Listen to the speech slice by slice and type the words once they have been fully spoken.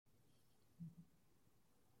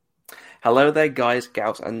Hello there, guys,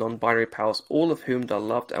 gals, and non-binary pals, all of whom are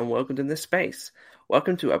loved and welcomed in this space.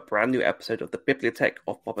 Welcome to a brand new episode of the Bibliotheque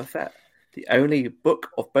of Boba Fett, the only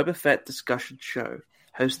Book of Boba Fett discussion show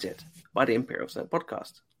hosted by the Imperial Senate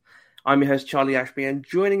podcast. I'm your host, Charlie Ashby, and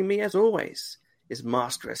joining me, as always, is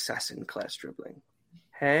Master Assassin Claire Stribling.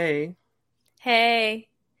 Hey. Hey.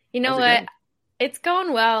 You know what? It's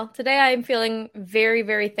going well. Today I'm feeling very,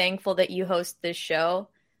 very thankful that you host this show,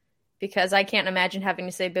 because I can't imagine having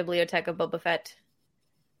to say Bibliotheque of Boba Fett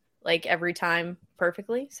like every time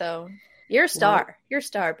perfectly. So you're a star. Well, you're a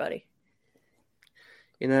star, buddy.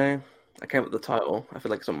 You know, I came up with the title. I feel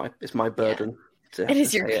like it's my burden to have to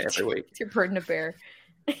say it every week. It's your burden to bear.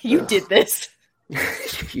 You did this.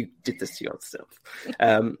 You did this to yourself.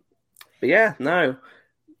 But yeah, no.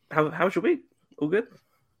 How's your week? All good?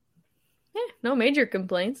 Yeah, no major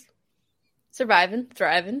complaints. Surviving,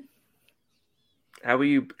 thriving. How are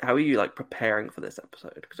you like preparing for this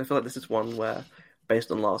episode? Because I feel like this is one where,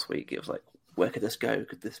 based on last week, it was like, where could this go?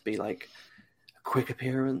 Could this be like a quick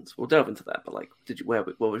appearance? We'll delve into that. But like,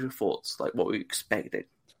 what was your thoughts? Like, what were you expecting?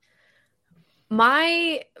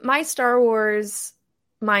 My Star Wars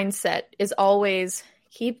mindset is always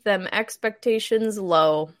keep them expectations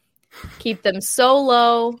low. Keep them so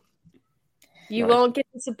low, you won't get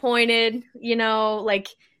disappointed. You know, like,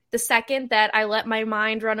 the second that I let my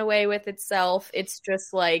mind run away with itself, it's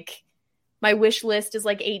just like my wish list is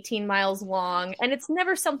like 18 miles long. And it's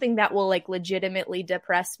never something that will like legitimately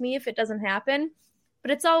depress me if it doesn't happen.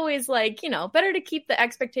 But it's always like, you know, better to keep the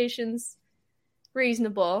expectations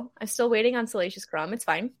reasonable. I'm still waiting on Salacious Crumb. It's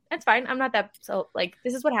fine. It's fine. I'm not that, so like,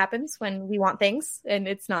 this is what happens when we want things, and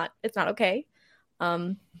it's not okay.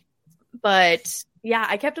 But yeah,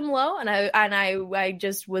 I kept him low, and I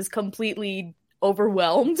just was completely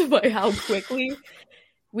overwhelmed by how quickly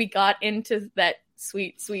we got into that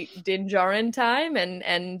sweet Din Djarin time,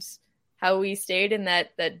 and how we stayed in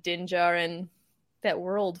that Din Djarin, that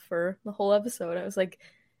world for the whole episode. I was like,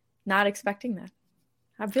 not expecting that.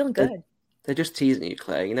 I'm feeling good. They're just teasing you,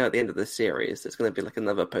 Claire. You know, at the end of the series, there's going to be like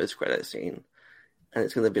another post-credit scene, and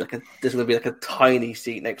it's going to be like a tiny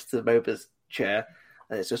seat next to Boba's chair,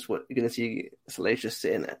 and it's just what you're going to see Salacious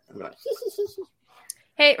sit in it. And like,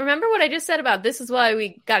 hey, remember what I just said about this is why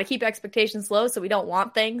we got to keep expectations low so we don't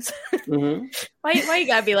want things? Mm-hmm. Why you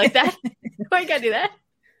got to be like that? Why you got to do that?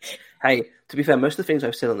 Hey, to be fair, most of the things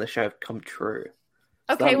I've said on the show have come true.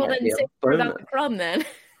 Okay, well then say more about the crumb then.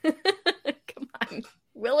 Come on.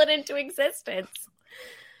 Will it into existence.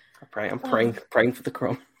 I'm praying for the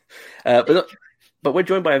crumb. But we're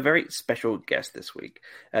joined by a very special guest this week.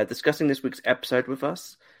 Discussing this week's episode with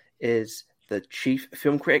us is the chief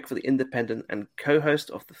film critic for The Independent and co-host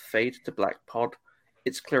of the Fade to Black pod.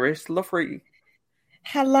 It's Clarisse Loughrey.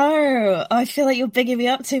 Hello. I feel like you're bigging me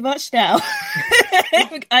up too much now.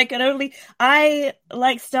 I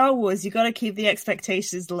like Star Wars. You got to keep the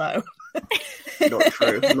expectations low. Not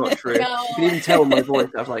true. No. You can even tell in my voice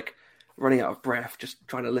I was like running out of breath just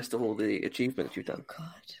trying to list all the achievements you've done.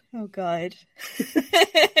 Oh God.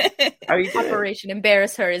 How are you doing? Operation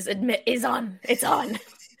Embarrass Her is on. It's on.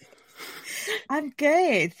 I'm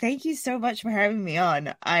good. Thank you so much for having me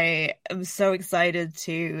on. I am so excited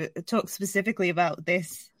to talk specifically about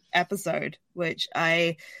this episode, which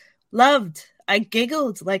I loved. I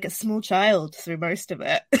giggled like a small child through most of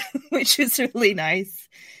it, which was really nice.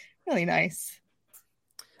 Really nice.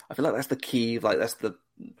 I feel like that's the key. Like, that's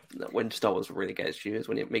when Star Wars really gets you, is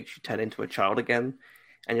when it makes you turn into a child again,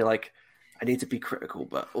 and you're like, I need to be critical,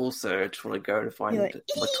 but also I just want to go and find my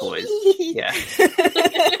toys. Yeah.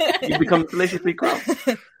 You become deliciously cross.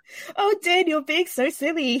 Oh, Dan, you're being so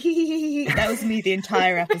silly. That was me the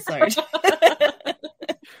entire episode.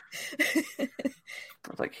 I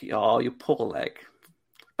was like, oh, your poor leg.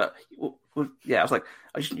 But yeah, I was like,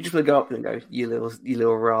 you just want to go up and go, you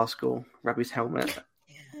little rascal, grab his helmet.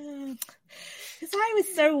 Yeah. Because I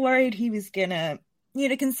was so worried he was gonna,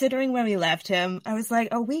 considering when we left him, I was like,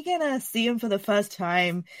 are we gonna see him for the first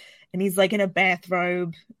time? And he's like in a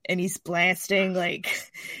bathrobe and he's blasting like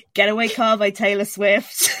Getaway Car by Taylor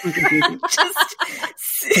Swift.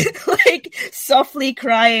 Just like softly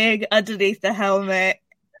crying underneath the helmet.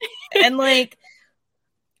 And like,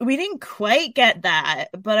 we didn't quite get that,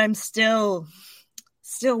 but I'm still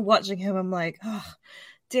watching him. I'm like, oh,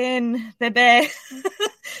 Din, bebe,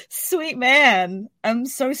 sweet man. I'm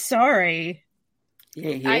so sorry.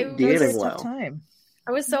 Yeah, he ain't dealing well. Time.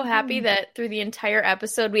 I was so happy that through the entire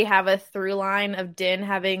episode we have a through line of Din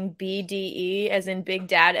having BDE, as in Big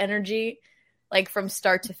Dad energy, like from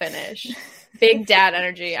start to finish. Big Dad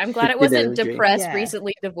energy. I'm glad it wasn't depressed,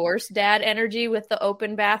 recently divorced dad energy with the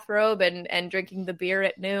open bathrobe and drinking the beer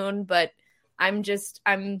at noon, but I'm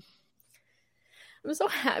I'm so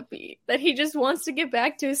happy that he just wants to get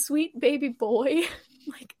back to his sweet baby boy.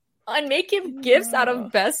 Like, and make him gifts out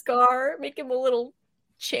of Beskar. Make him a little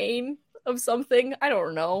chain of something. I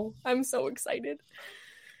don't know. I'm so excited.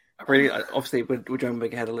 I really, obviously, we're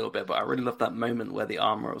jumping ahead a little bit, but I really love that moment where the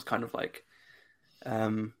armor was kind of like,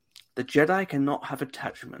 the Jedi cannot have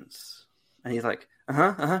attachments. And he's like,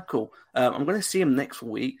 cool. I'm going to see him next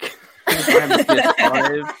week. Be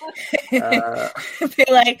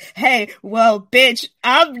like, hey, well, bitch,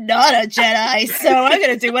 I'm not a Jedi, so I'm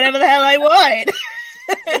going to do whatever the hell I want.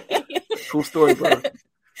 Cool story, bro.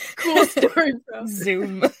 Cool story, bro.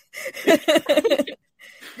 Zoom.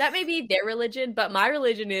 That may be their religion, but my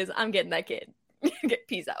religion is I'm getting that kid.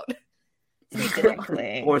 Peace out.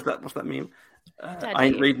 Exactly. What's that mean? I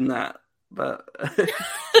ain't reading that, but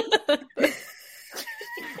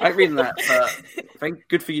I ain't reading that. But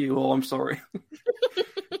good for you, or I'm sorry.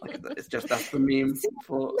 It's just that's the meme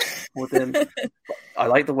for them. I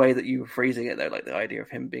like the way that you were phrasing it, though, like the idea of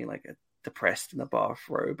him being like depressed in a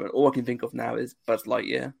bathrobe. But all I can think of now is Buzz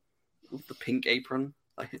Lightyear with the pink apron.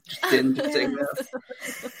 Like just sitting there.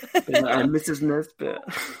 I miss his Nesbit.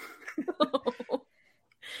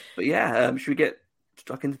 But yeah, should we get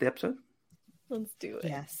stuck into the episode? Let's do it.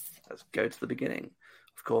 Yes. Let's go to the beginning.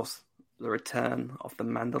 Of course, the return of the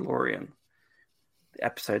Mandalorian. The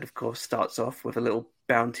episode, of course, starts off with a little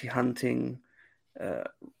bounty hunting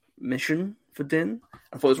mission for Din.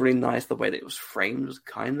 I thought it was really nice the way that it was framed. It was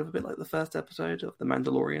kind of a bit like the first episode of the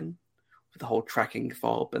Mandalorian, with the whole tracking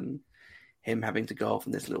fob and him having to go off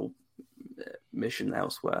on this little mission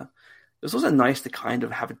elsewhere. It was also nice to kind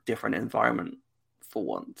of have a different environment for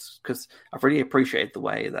once, because I've really appreciated the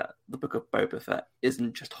way that the Book of Boba Fett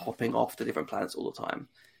isn't just hopping off to different planets all the time.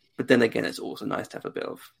 But then again, it's also nice to have a bit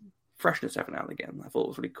of freshness every now and again. I thought it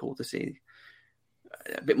was really cool to see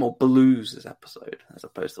a bit more blues this episode, as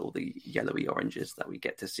opposed to all the yellowy oranges that we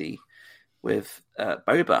get to see with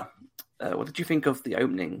Boba. What did you think of the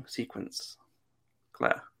opening sequence,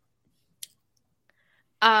 Claire?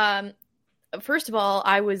 First of all,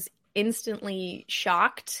 I was instantly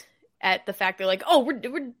shocked at the fact they're like, oh, we're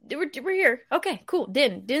here. Okay, cool.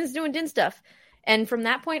 Din's doing Din stuff. And from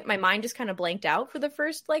that point, my mind just kind of blanked out for the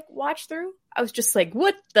first watch through. I was just like,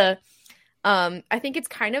 what the? I think it's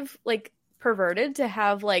kind of perverted to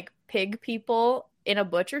have pig people in a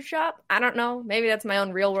butcher shop. I don't know. Maybe that's my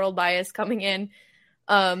own real world bias coming in.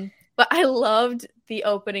 But I loved the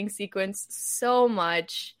opening sequence so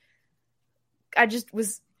much. I just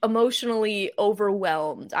was emotionally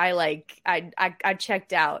overwhelmed. I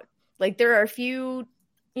checked out. There are a few,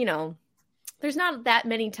 there's not that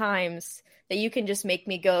many times that you can just make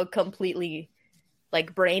me go completely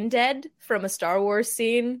brain dead from a Star Wars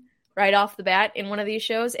scene right off the bat in one of these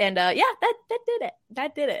shows. And that did it.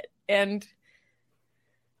 That did it. And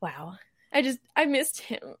wow, I missed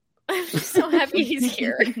him. I'm just so happy he's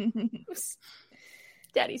here.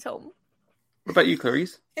 Daddy's home. What about you,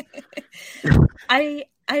 Clarisse? I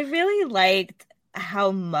really liked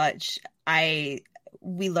how much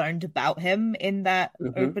we learned about him in that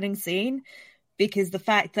opening scene, because the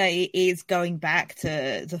fact that he is going back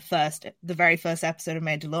to the very first episode of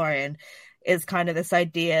Mandalorian is kind of this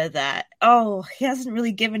idea that, oh, he hasn't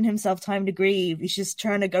really given himself time to grieve. He's just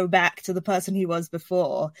trying to go back to the person he was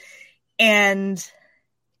before. And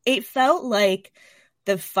it felt like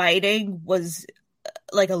the fighting was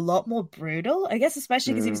a lot more brutal, I guess,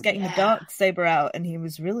 especially because he was getting the dark saber out, and he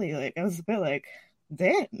was really I was a bit like,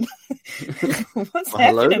 Din, what's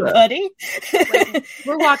happening, buddy?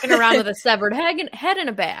 We're walking around with a severed head in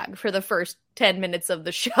a bag for the first 10 minutes of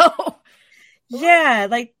the show. Yeah,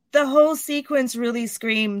 the whole sequence really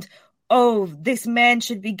screamed, oh, this man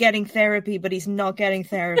should be getting therapy, but he's not getting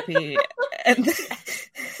therapy. And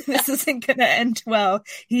this isn't going to end well.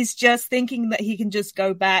 He's just thinking that he can just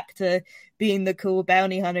go back to being the cool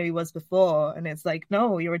bounty hunter he was before. And it's like,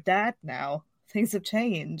 no, you're a dad now. Things have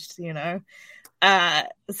changed, So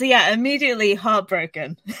yeah, immediately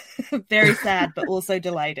heartbroken. Very sad, but also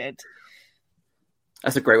delighted.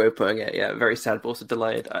 That's a great way of putting it. Yeah, very sad, but also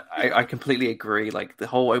delighted. I completely agree. The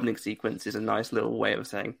whole opening sequence is a nice little way of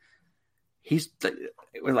saying he's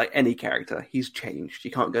like any character. He's changed. You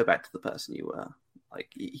can't go back to the person you were.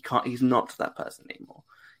 He can't. He's not that person anymore.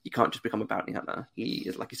 You can't just become a bounty hunter. He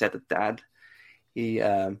is, like you said, a dad.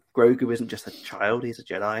 Grogu isn't just a child. He's a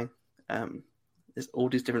Jedi. There's all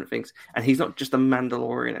these different things, and he's not just a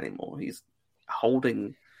Mandalorian anymore. He's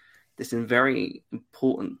holding this very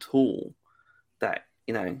important tool that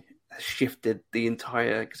has shifted the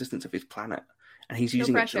entire existence of his planet, and he's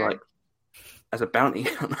using it to as a bounty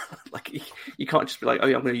hunter. You can't just be like, oh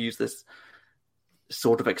yeah, I'm going to use this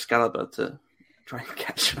sword of Excalibur to try and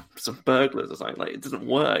catch some burglars or something. Like, it doesn't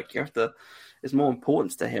work. You have to. There's more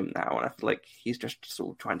importance to him now, and I feel like he's just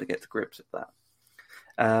sort of trying to get to grips with that.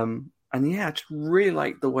 And yeah, I just really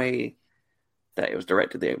like the way that it was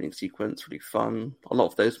directed. The opening sequence, really fun. A lot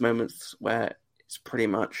of those moments where it's pretty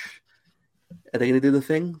much, are they going to do the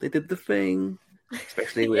thing? They did the thing,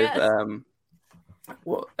 especially with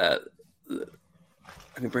what. I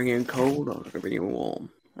can bring you in cold, or I can bring you in warm.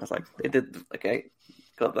 I was like, they did, okay,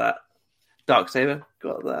 got that. Darksaber,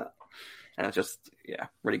 got that. And it's just,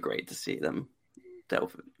 really great to see them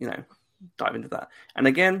dive into that. And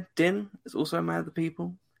again, Din is also a man of the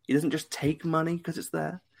people. He doesn't just take money because it's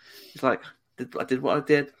there. He's like, I did what I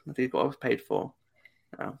did. I did what I was paid for.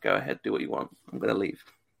 Now, go ahead, do what you want. I'm going to leave.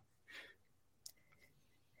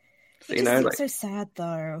 So, he just looks so sad,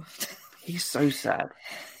 though. He's so sad.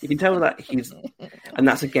 You can tell that and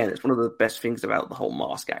that's, again, it's one of the best things about the whole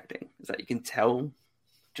mask acting, is that you can tell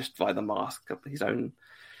just by the mask of his own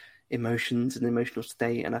emotions and emotional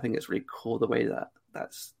state. And I think it's really cool the way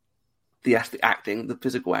that's the acting, the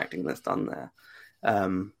physical acting that's done there.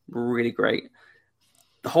 Really great.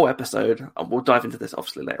 The whole episode, we'll dive into this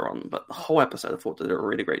obviously later on, but the whole episode I thought did a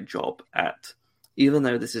really great job at, even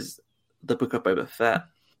though this is the Book of Boba Fett,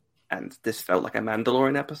 and this felt like a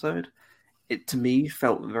Mandalorian episode, it to me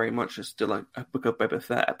felt very much still a Book of Boba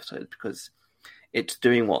Fett episode, because it's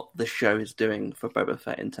doing what the show is doing for Boba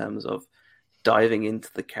Fett in terms of diving into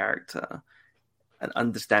the character and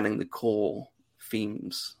understanding the core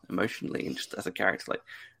themes emotionally and just as a character. Like,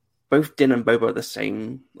 both Din and Boba are the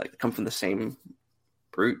same, like, come from the same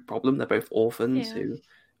root problem. They're both orphans who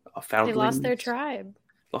are foundlings. They lost their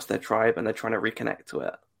tribe. And they're trying to reconnect to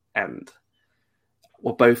it. And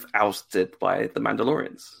were both ousted by the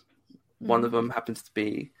Mandalorians. One of them happens to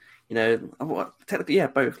be, technically,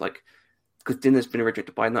 both. Like, because Din has been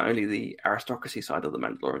rejected by not only the aristocracy side of the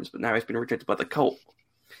Mandalorians, but now he's been rejected by the cult.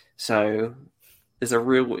 So there's a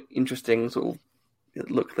real interesting sort of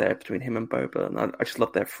look there between him and Boba, and I just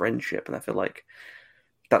love their friendship, and I feel like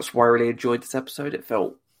that's why I really enjoyed this episode. It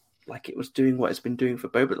felt like it was doing what it's been doing for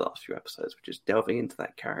Boba the last few episodes, which is delving into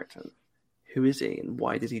that character. Who is he, and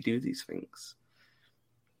why did he do these things?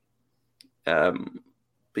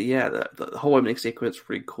 But yeah, the whole opening sequence is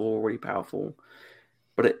really cool, really powerful.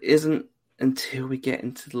 But it isn't until we get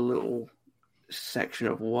into the little section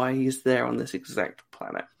of why he's there on this exact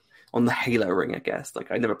planet, on the Halo ring, I guess.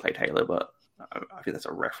 Like, I never played Halo, but I think that's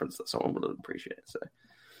a reference that someone would appreciate. So,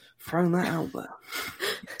 throwing that out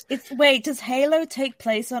there. Wait, does Halo take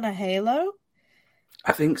place on a Halo?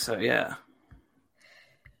 I think so, yeah.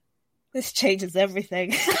 This changes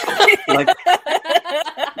everything.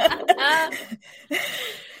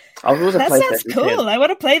 That sounds cool. Kid. I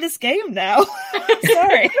want to play this game now.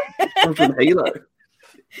 Sorry. I'm from Halo.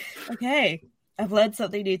 Okay. I've learned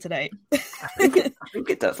something new tonight. I think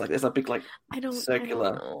it does. Like, there's a big,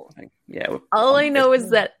 circular thing. Yeah. All I know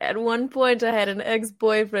is that at one point I had an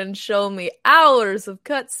ex-boyfriend show me hours of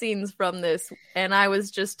cutscenes from this, and I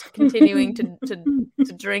was just continuing to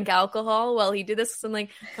drink alcohol while he did this. So I'm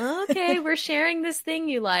like, okay, we're sharing this thing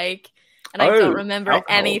you like, and I don't remember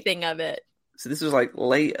anything of it. So this was like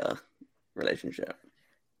later relationship,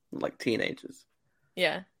 like teenagers.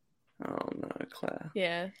 Yeah. Oh no, Claire.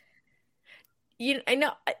 Yeah. I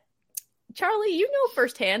know, Charlie. You know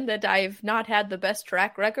firsthand that I've not had the best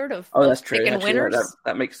track record of that's true. picking Actually, winners.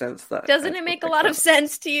 That makes sense. Doesn't it make a lot of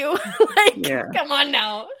sense to you? Come on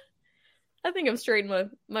now. I think I'm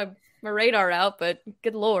straightening my radar out, but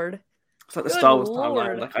good lord. It's like the Star Wars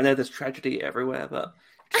timeline. Like, I know there's tragedy everywhere, but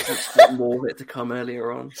just more of it to come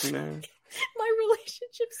earlier on. You know. My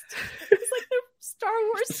relationships is like the Star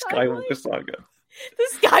Wars Skywalker saga. The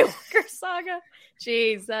Skywalker saga.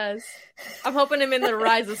 Jesus. I'm hoping I'm in the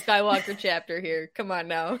Rise of Skywalker chapter here. Come on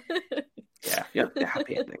now. Yeah,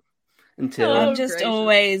 happy ending. I'm just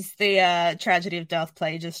always the Tragedy of Darth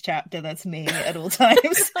Plagueis chapter. That's me at all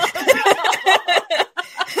times.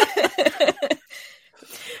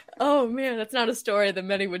 Oh man, that's not a story that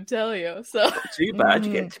many would tell you. So too bad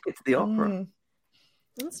you get to the opera.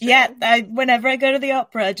 Yeah, whenever I go to the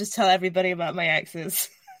opera, I just tell everybody about my exes.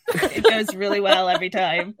 It goes really well every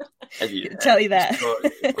time. Tell you that.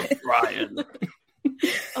 Ryan.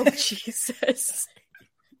 Oh Jesus!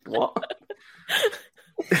 What?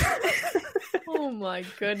 Oh my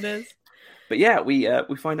goodness! But yeah, we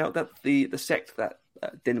find out that the sect that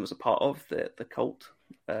Din was a part of, the cult,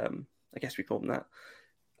 I guess we call them that,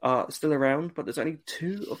 are still around. But there's only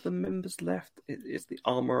 2 of the members left. It's the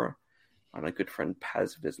armorer and a good friend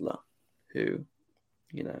Paz Vizsla, who,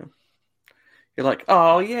 you're like,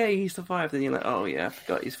 oh yeah, he survived, and you're like, oh yeah, I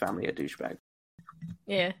forgot his family a douchebag.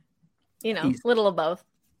 Yeah, little of both.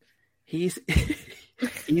 He's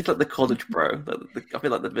he's like the college bro. I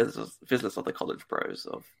feel like the visitors are the college bros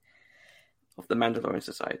of the Mandalorian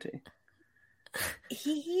Society.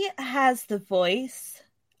 He has the voice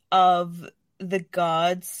of the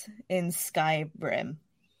gods in Skyrim.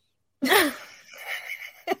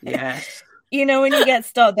 Yes. You know, when you get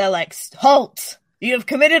stopped, they're like, "Halt! You have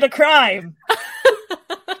committed a crime."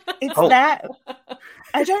 It's Halt. that.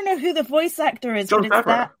 I don't know who the voice actor is, Jon but it's Favreau.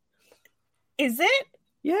 that. Is it?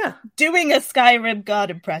 Yeah. Doing a Skyrim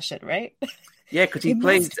god impression, right? Yeah, because he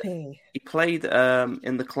played in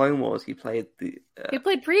the Clone Wars. He played he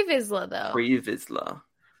played Pre-Vizsla though. Pre-Vizsla.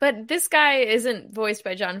 But this guy isn't voiced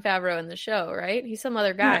by Jon Favreau in the show, right? He's some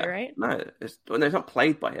other guy, right? No, it's not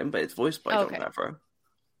played by him, but it's voiced by Jon Favreau.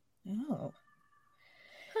 Oh.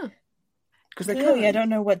 Because clearly, I don't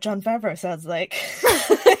know what Jon Favreau sounds like.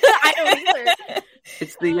 I don't either.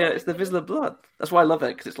 It's the Vizsla blood. That's why I love it,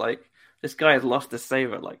 because it's like this guy has lost his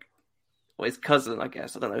saber, like, or his cousin, I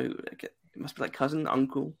guess. I don't know who. It must be like cousin,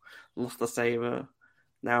 uncle, lost the saber.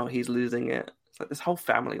 Now he's losing it. It's like this whole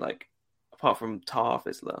family, like, apart from Tar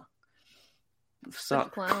Vizsla, Bunch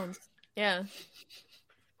of clowns. Yeah,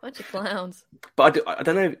 bunch of clowns. But I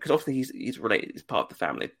don't know, because obviously he's related. He's part of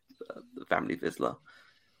the family Vizsla.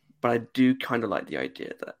 But I do kind of like the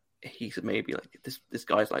idea that he's maybe like this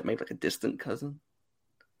guy's like maybe like a distant cousin.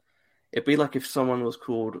 It'd be like if someone was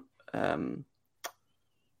called Barry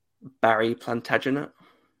Plantagenet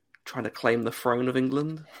trying to claim the throne of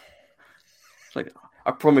England. It's like,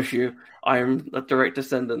 I promise you, I am a direct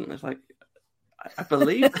descendant. It's like, I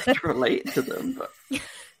believe that's related to them, but I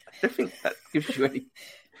don't think that gives you any.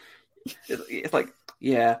 It's like,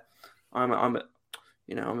 yeah, I'm a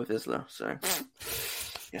Vizsla, so.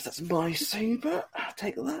 Yes, that's my saber.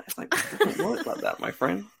 Take that. It's like, it doesn't work like that, my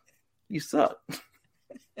friend. You suck.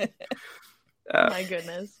 My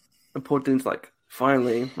goodness. And poor Din's like,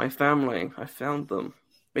 finally, my family, I found them.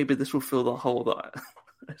 Maybe this will fill the hole that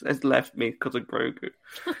has left me because of Grogu.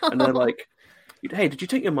 And they're like, hey, did you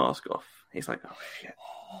take your mask off? He's like, oh, shit.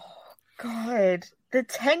 Oh, God. The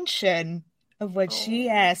tension of when she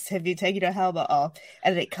asks, have you taken your helmet off?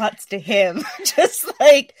 And it cuts to him, just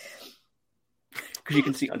like... Because you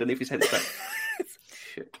can see underneath his head, it's like,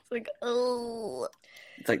 shit. It's like, oh.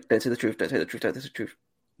 It's like, don't say the truth, don't say the truth, don't say the truth.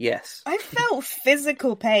 Yes. I felt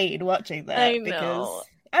physical pain watching that. I know. Because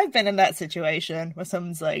I've been in that situation where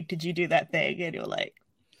someone's like, did you do that thing? And you're like,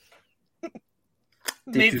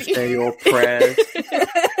 did you say your prayers?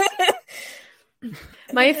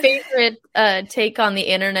 My favorite take on the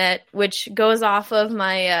internet, which goes off of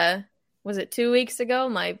my... was it 2 weeks ago?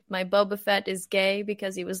 My Boba Fett is gay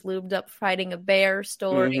because he was lubed up fighting a bear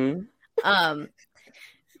story. Mm-hmm.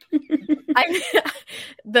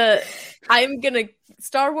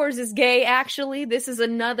 Star Wars is gay, actually. This is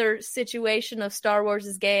another situation of Star Wars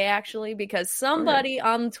is gay, actually, because somebody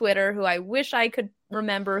on Twitter, who I wish I could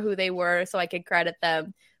remember who they were so I could credit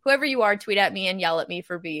them. Whoever you are, tweet at me and yell at me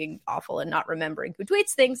for being awful and not remembering who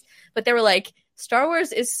tweets things. But they were like, Star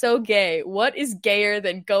Wars is so gay. What is gayer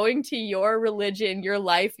than going to your religion, your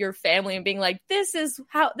life, your family, and being like, this is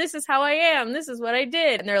how I am. This is what I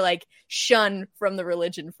did. And they're like, shun from the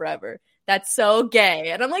religion forever. That's so gay.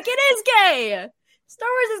 And I'm like, it is gay. Star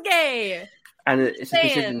Wars is gay. And it's a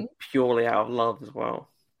decision purely out of love as well.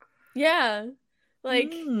 Yeah.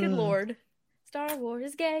 Like, good Lord. Star Wars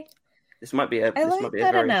is gay. This might be a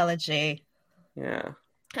that analogy. Yeah.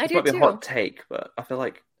 I do might be too. a hot take, but I feel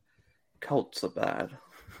like cults are bad.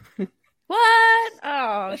 What?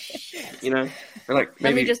 Oh, shit. You know? Like, maybe...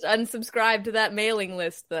 Let me just unsubscribe to that mailing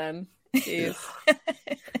list then. Jeez.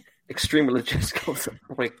 Extreme religious cults are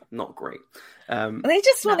probably not great. They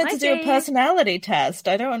just wanted to do a personality test.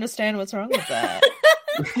 I don't understand what's wrong with that.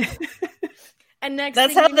 And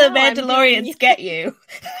that's how the Mandalorians get you.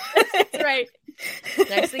 That's right.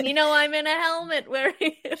 Next thing you know, I'm in a helmet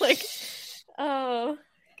wearing like, oh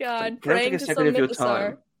God, praying to some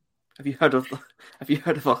mythosaur. Have you heard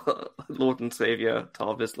of our Lord and Savior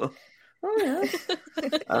Tar Vizsla? Oh yeah.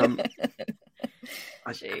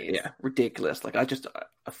 Yeah, ridiculous. Like you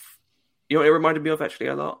know what it reminded me of actually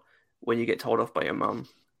a lot? When you get told off by your mum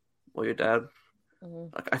or your dad.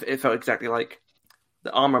 Like, it felt exactly like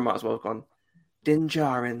the armor might as well have gone, Din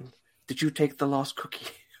Djarin, did you take the last cookie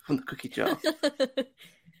from the cookie jar?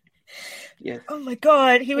 Yeah. Oh my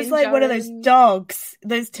God, he was like one of those dogs,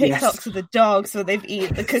 those TikToks of the dogs where they've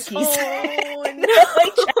eaten the cookies. Oh, and they're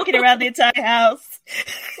like tracking around the entire house.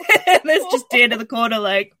 And there's just Din in the corner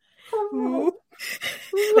like,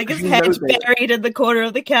 like his head buried in the corner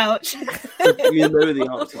of the couch. You know the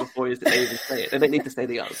answer before they even say it. They don't need to say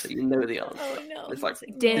the answer. You know the answer. Oh no! It's like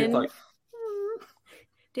Din. It's like,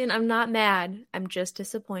 Din, I'm not mad. I'm just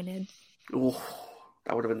disappointed. Ooh,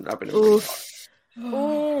 that would have been Oof.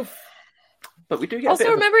 Oof. But we do get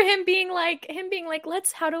also remember him being like,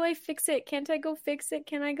 how do I fix it? Can't I go fix it?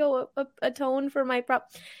 Can I go atone for my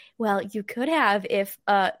Well, you could have if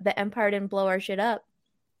the Empire didn't blow our shit up.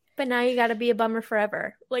 But now you gotta be a bummer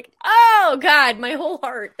forever. Like, oh god, my whole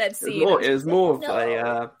heart, that scene. It was more of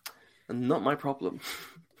a not my problem.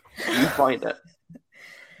 You find it.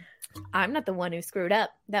 I'm not the one who screwed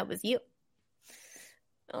up. That was you.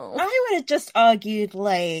 Oh. I would have just argued,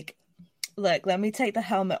 like, look, let me take the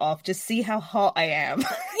helmet off. Just see how hot I am.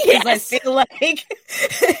 Because I feel like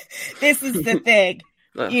this is the thing.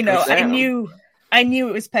 You know, I knew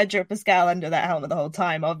it was Pedro Pascal under that helmet the whole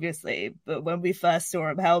time, obviously. But when we first saw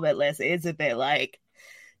him helmetless, it is a bit like,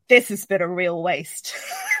 this has been a real waste.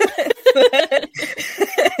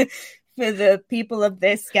 For the people of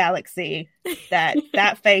this galaxy,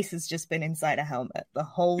 that face has just been inside a helmet the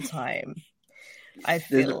whole time. I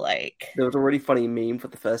feel like there was a really funny meme for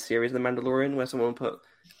the first series of The Mandalorian where someone put,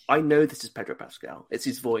 I know this is Pedro Pascal. It's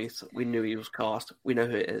his voice. We knew he was cast. We know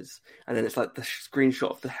who it is. And then it's like the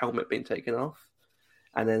screenshot of the helmet being taken off.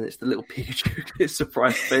 And then it's the little Pikachu his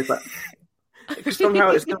surprise face. Like,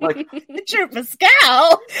 somehow it's kind of like Pedro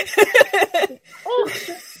Pascal. Oh,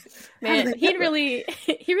 man, he really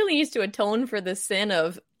needs to atone for the sin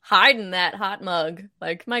of hiding that hot mug.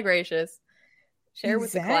 Like, my gracious. Share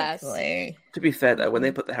with the class. To be fair, though, when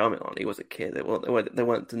they put the helmet on, he was a kid. They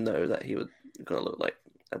weren't to know that he was going to look like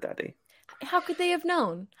a daddy. How could they have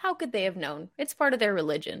known? It's part of their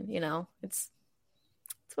religion, you know? It's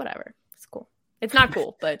whatever. It's cool. It's not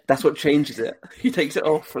cool, but... That's what changes it. He takes it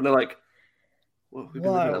off, and they're like, well, we've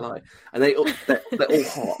been living a lie. And they're all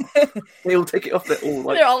hot. They all take it off.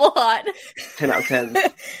 They're all hot. 10 out of 10.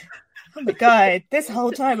 Oh my god, this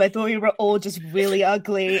whole time I thought we were all just really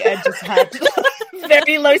ugly and just had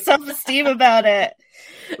very low self-esteem about it.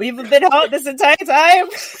 We've been hot this entire time.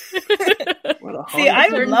 See, I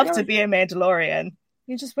would love to be a Mandalorian.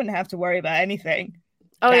 You just wouldn't have to worry about anything.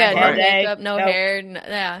 Oh yeah, no makeup, no hair.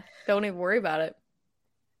 Yeah, don't even worry about it.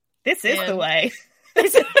 This is the way.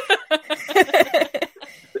 That's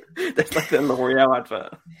like the L'Oreal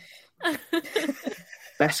advert.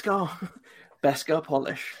 Beskar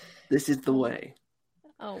polish. This is the way.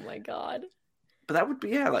 Oh my god. But that would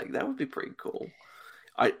be pretty cool.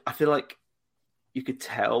 I feel like you could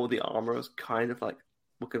tell the armor was kind of like,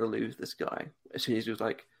 we're gonna lose this guy. As soon as he was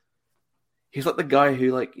like, he's like the guy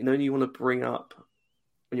who, like, you know, you want to bring up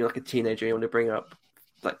when you're like a teenager, you want to bring up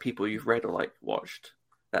like people you've read or like watched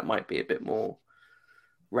that might be a bit more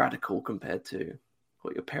radical compared to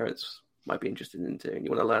what your parents might be interested into, and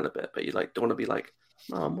you want to learn a bit, but you like don't want to be like,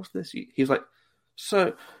 Mom, what's this? He's like,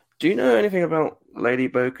 so do you know anything about Lady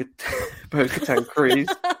Bo-Katan Kryze?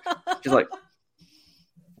 She's like,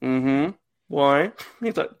 why?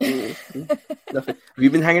 He's like, nothing. Have you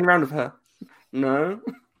been hanging around with her? No.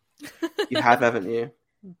 You have, haven't you?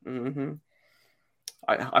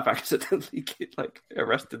 I've accidentally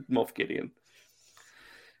arrested Moff Gideon.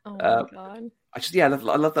 Oh my god! I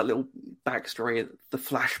love that little backstory, the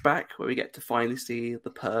flashback where we get to finally see the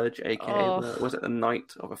Purge, aka was it the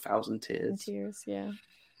Night of 1,000 Tears? Tears, yeah.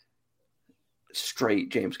 Straight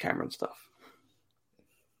James Cameron stuff.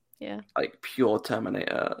 Yeah, like pure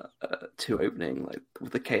Terminator 2 opening, like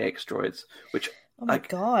with the KX droids, which oh my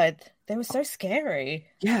god, they were so scary.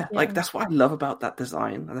 Yeah, like that's what I love about that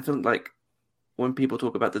design, and I feel like when people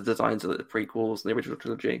talk about the designs of the prequels and the original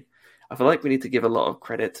trilogy, I feel like we need to give a lot of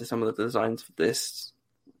credit to some of the designs for this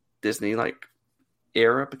Disney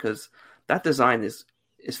era, because that design is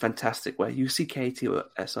fantastic. Where you see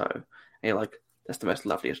K2SO and you're like, that's the most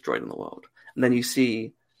loveliest droid in the world, and then you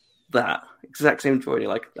see that exact same droid, you're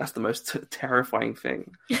like, that's the most terrifying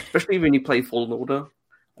thing. Especially when you play Fallen Order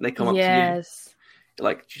and they come up to you, you're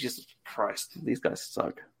like, Jesus Christ, these guys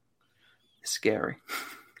suck. It's scary.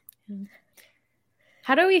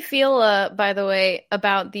 How do we feel, by the way,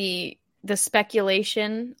 about the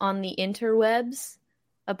speculation on the interwebs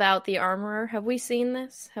about the armorer? Have we seen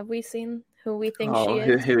this? Have we seen who we think she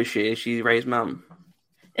is? Who is she? Is she Rey's mom?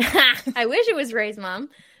 I wish it was Rey's mom,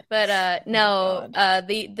 but no.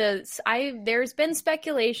 There's been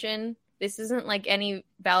speculation. This isn't like any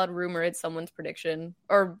valid rumor. It's someone's prediction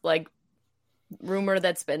or like rumor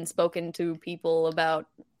that's been spoken to people about.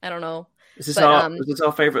 I don't know. Is this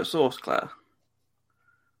our favorite source, Claire?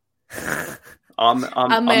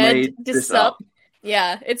 Ahmed Disup.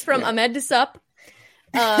 Yeah, it's from Ahmed Disup.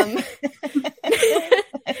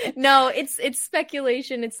 No, it's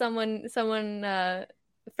speculation. It's someone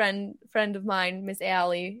friend of mine, Miss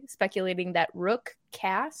Allie, speculating that Rook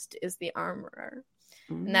Cast is the armorer.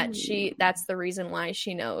 and that's the reason why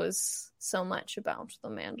she knows so much about the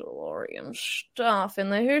Mandalorian stuff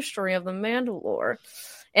and the history of the Mandalore.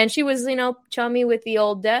 And she was, chummy with the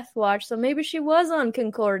old Death Watch, so maybe she was on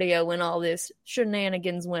Concordia when all this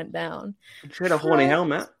shenanigans went down. She had a horny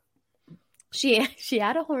helmet. She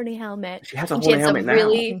had a horny helmet. She has a horny helmet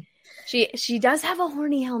now. She does have a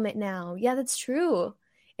horny helmet now. Yeah, that's true.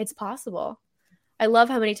 It's possible. I love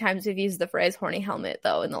how many times we've used the phrase horny helmet,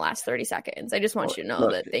 though, in the last 30 seconds. I just want you to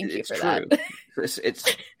know that. Thank you for true. that. It's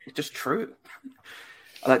just true.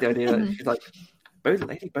 I like the idea that she's like,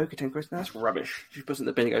 Lady Bo-Katan goes, that's rubbish. She puts it in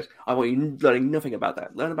the bin and goes, I want you learning nothing about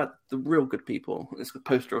that. Learn about the real good people. It's the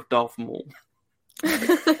poster of Darth Maul.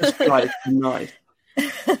 This guy is nice.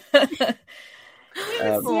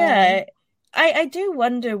 Yeah. I do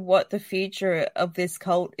wonder what the future of this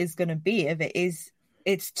cult is going to be. If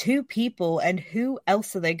it's two people, and who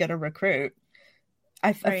else are they going to recruit?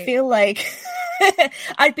 I feel like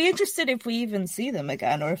I'd be interested if we even see them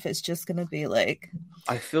again, or if it's just going to be like,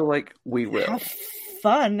 I feel like we will have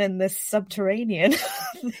fun in this subterranean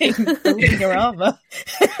thing, building your armor.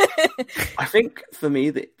 I think for me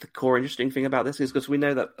the core interesting thing about this is because we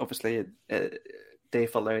know that obviously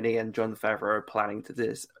Dave Filoni and Jon Favreau are planning to do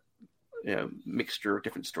this mixture of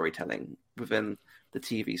different storytelling within the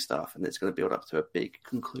TV stuff, and it's going to build up to a big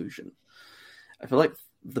conclusion. I feel like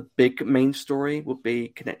the big main story would be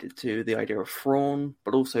connected to the idea of Thrawn,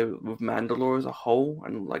 but also with Mandalore as a whole,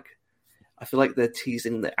 and I feel like they're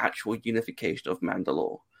teasing the actual unification of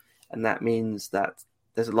Mandalore, and that means that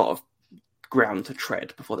there's a lot of ground to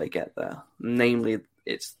tread before they get there. Namely,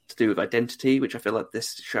 it's to do with identity, which I feel like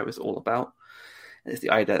this show is all about. And it's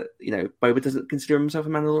the idea that, Boba doesn't consider himself a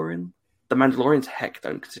Mandalorian. The Mandalorians, heck,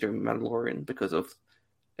 don't consider him a Mandalorian because of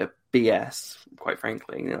BS, quite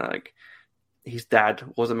frankly. His dad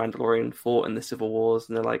was a Mandalorian, fought in the Civil Wars,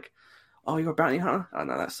 and they're like, oh, you're a bounty hunter? Oh,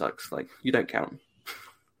 no, that sucks. You don't count.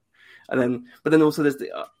 But then also there's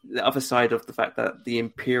the other side of the fact that the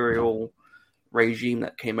Imperial regime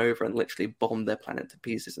that came over and literally bombed their planet to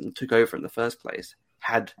pieces and took over in the first place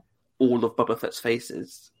had all of Boba Fett's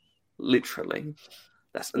faces, literally.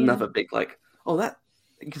 That's another big, that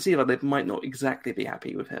you can see that they might not exactly be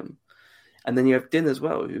happy with him. And then you have Din as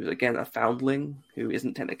well, who's again a foundling, who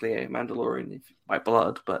isn't technically a Mandalorian by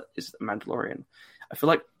blood, but is a Mandalorian. I feel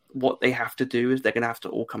like what they have to do is they're going to have to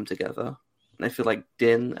all come together. And I feel like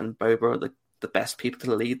Din and Boba are the best people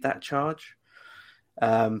to lead that charge.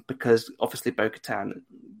 Because obviously Bo-Katan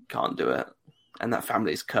can't do it. And that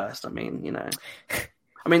family is cursed. They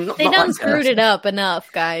done screwed it up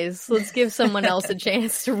enough, guys. Let's give someone else a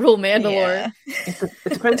chance to rule Mandalore. Yeah.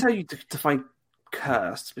 It depends how you define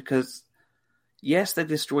cursed, because yes, they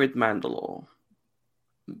destroyed Mandalore.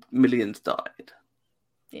 Millions died.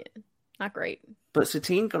 Yeah, not great. But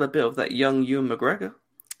Satine got a bit of that young Ewan McGregor.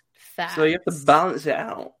 Facts. So you have to balance it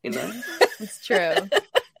out, It's true.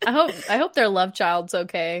 I hope their love child's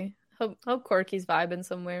okay. Hope Corky's vibing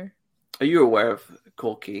somewhere. Are you aware of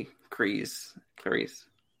Corky, Clarisse?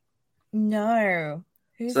 No.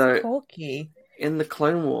 Who's Corky? In the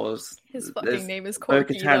Clone Wars, his fucking name is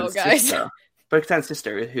Corky, though, guys. Bo-Katan's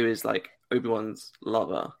sister, who is Obi-Wan's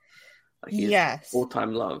lover, his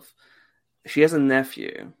all-time love. She has a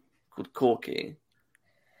nephew called Corky,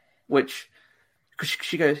 which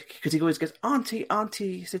because he always goes,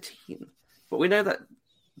 Auntie Satine. But we know that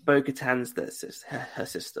Bo-Katan's her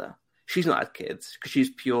sister. She's not had kids because she's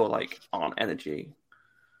pure aunt energy.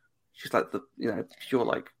 She's the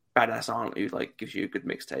pure badass aunt who gives you a good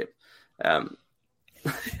mixtape. And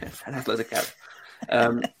has loads of cats.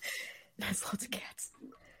 Has lots of cats.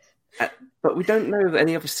 But we don't know of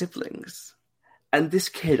any other siblings. And this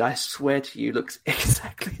kid, I swear to you, looks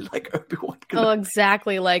exactly like Obi-Wan. Oh,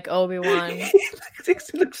 exactly like Obi-Wan. He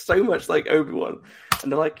looks so much like Obi-Wan.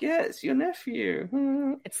 And they're like, yeah, it's your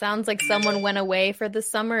nephew. It sounds like someone went away for the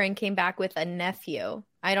summer and came back with a nephew.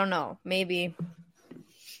 I don't know. Maybe.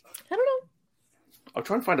 I don't know. I'll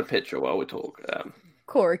try and find a picture while we talk.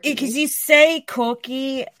 Corky. Because you say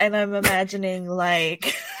Corky, and I'm imagining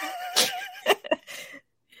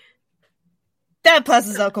that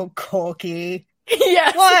person's not called Corky.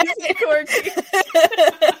 Yes, what? Corky.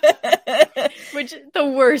 Which the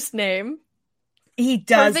worst name. He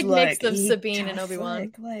does perfect look mix of Sabine and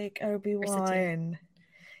Obi-Wan. Like Obi-Wan.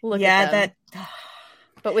 Look at them.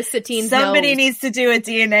 But with Satine's somebody nose. needs to do a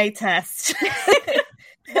DNA test.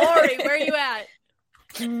 Maury, where are you at?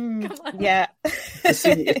 Come on. Yeah. It's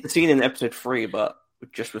the scene in episode 3, but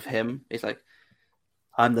just with him. He's like,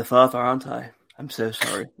 I'm the father, aren't I? I'm so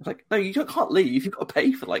sorry. It's like, no, you can't leave. You've got to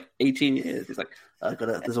pay for 18 years. He's like,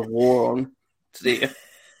 there's a war on. See ya.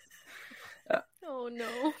 Oh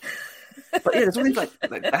no. But yeah, there's always like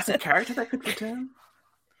that's a character that could return.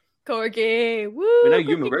 Corgi, woo! We know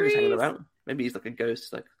Hugh Cookie McGregor's hanging Grease. about. Maybe he's like a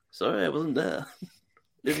ghost. Like, sorry, I wasn't there.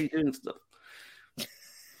 Busy doing stuff.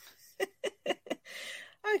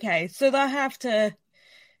 Okay, so they'll have to.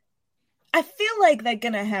 I feel like they're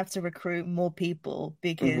gonna have to recruit more people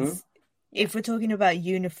because if we're talking about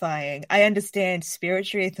unifying, I understand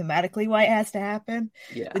spiritually and thematically why it has to happen.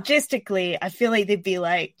 Yeah. Logistically, I feel like they'd be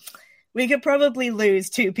like, we could probably lose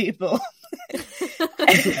 2 people.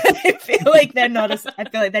 I feel like they're not. I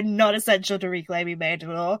feel like they're not essential to reclaiming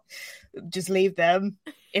Mandalore. Just leave them.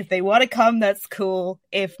 If they want to come, that's cool.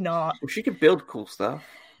 If not, Well, she could build cool stuff.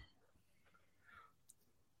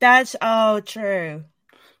 That's true.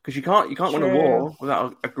 Because you can't win a war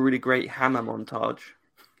without a really great hammer montage.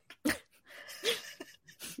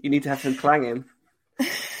 You need to have some clanging. I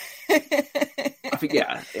think,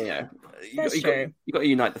 yeah, you got to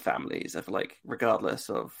unite the families. I feel like, regardless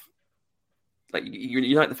of, like, you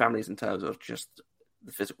unite the families in terms of just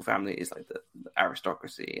the physical families, like the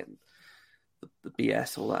aristocracy and the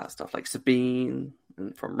BS, all that stuff, like Sabine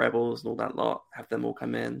and from Rebels and all that lot, have them all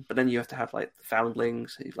come in. But then you have to have like the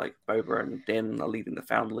foundlings, like Boba and Din are leading the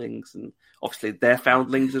foundlings, and obviously their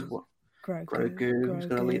foundlings is what Grogu's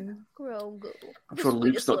going to lead. Grogu. I'm sure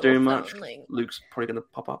Luke's not doing much. Luke's probably going to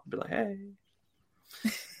pop up and be like, hey.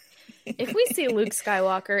 If we see Luke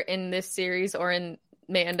Skywalker in this series or in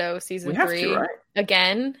Mando season 3 right?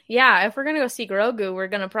 again, yeah, if we're going to go see Grogu, we're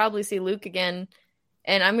going to probably see Luke again.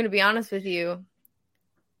 And I'm going to be honest with you,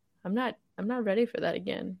 I'm not ready for that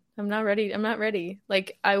again. I'm not ready.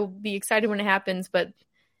 Like, I will be excited when it happens, but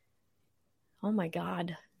oh my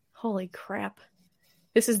God. Holy crap.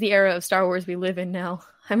 This is the era of Star Wars we live in now.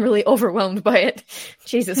 I'm really overwhelmed by it.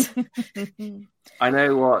 Jesus. I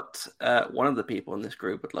know what one of the people in this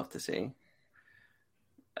group would love to see.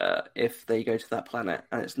 If they go to that planet,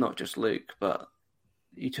 and it's not just Luke, but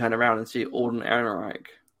you turn around and see Alden Ehrenreich.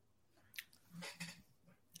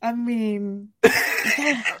 I mean,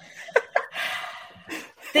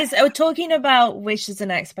 we're talking about wishes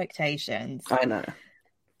and expectations. I know.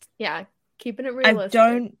 Yeah, keeping it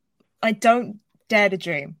realistic. I don't dare to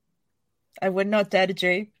dream. I would not dare to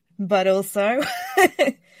dream, but also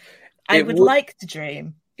I would like to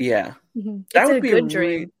dream. Yeah, that would be a good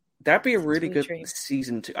dream. That'd be a really good dream.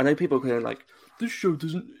 season 2. I know people are going like, this show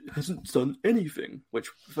hasn't done anything. Which,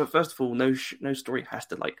 first of all, no story has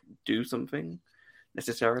to like do something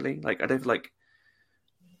necessarily. Like, I don't feel like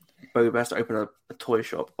Boba has to open a toy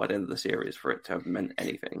shop by the end of the series for it to have meant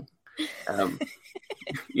anything.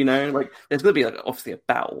 You know, like there's going to be like obviously a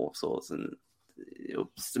battle of sorts, and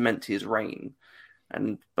it'll cement his reign.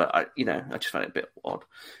 But I just find it a bit odd.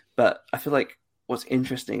 But I feel like what's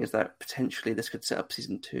interesting is that potentially this could set up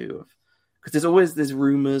season 2 because there's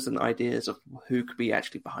rumors and ideas of who could be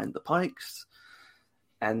actually behind the Pikes.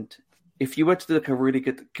 And if you were to do like a really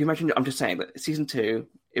good, can you imagine? I'm just saying that season 2,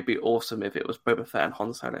 it'd be awesome if it was Boba Fett and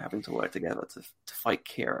Han Solo having to work together to fight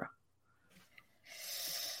Kira.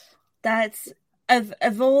 That's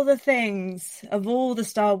of all the things, of all the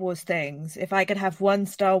Star Wars things, if I could have one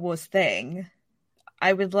Star Wars thing,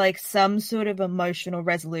 I would like some sort of emotional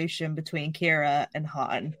resolution between Kira and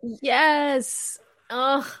Han. Yes.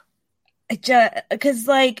 Ugh. Because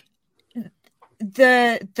like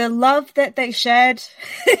the love that they shared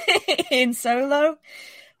in Solo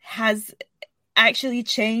has actually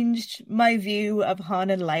changed my view of Han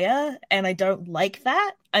and Leia, and I don't like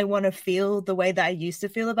that. I want to feel the way that I used to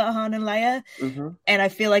feel about Han and Leia, and I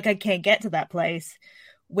feel like I can't get to that place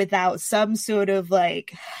without some sort of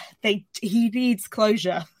like he needs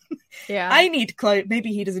closure. Yeah, I need closure.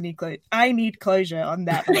 Maybe he doesn't need closure. I need closure on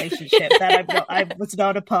that relationship that I was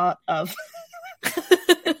not a part of.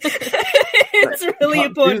 It's really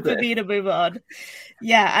important for me to move on.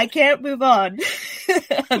 Yeah, I can't move on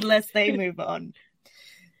unless they move on.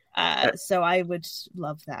 So I would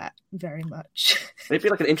love that very much. It'd be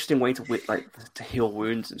like an interesting way to heal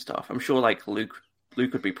wounds and stuff. I'm sure like Luke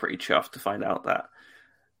would be pretty chuffed to find out that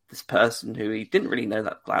this person who he didn't really know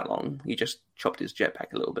that long, he just chopped his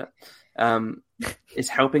jetpack a little bit, is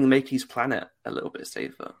helping make his planet a little bit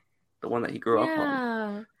safer. The one that he grew up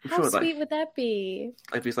on. How sweet would that be?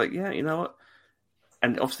 If he's like, yeah, you know what?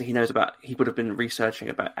 And obviously he would have been researching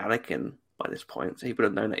about Anakin by this point, so he would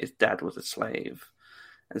have known that his dad was a slave.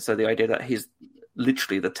 And so the idea that he's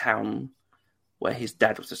literally the town where his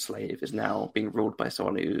dad was a slave is now being ruled by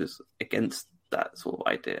someone who's against that sort of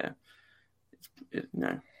idea. It's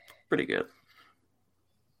pretty good.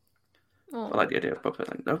 I like the idea of Boba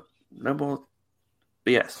like, no more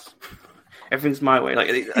BS. Everything's my way. Like,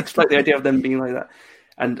 I just like the idea of them being like that.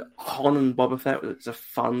 And Han and Boba Fett was a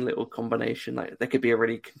fun little combination. Like they could be a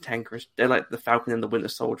really cantankerous. They're like the Falcon and the Winter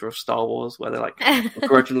Soldier of Star Wars, where they like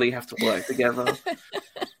begrudgingly have to work together.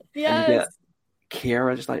 Yes. And you get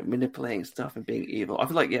Kira just like manipulating stuff and being evil. I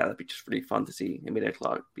feel like that'd be just really fun to see Emilia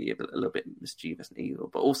Clarke be a little bit mischievous and evil,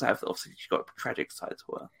 but also have obviously she's got a tragic side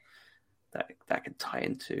to her that can tie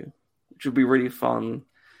into, which would be really fun.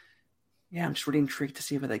 Yeah, I'm just really intrigued to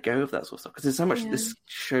see where they go with that sort of stuff because there's so much this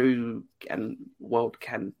show and world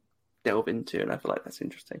can delve into, and I feel like that's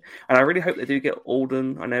interesting. And I really hope they do get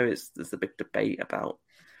Alden. I know there's a big debate about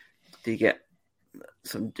do you get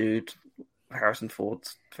some dude Harrison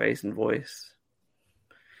Ford's face and voice?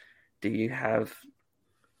 Do you have?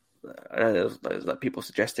 I know there's like people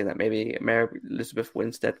suggesting that maybe Mary Elizabeth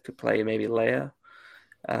Winstead could play maybe Leia,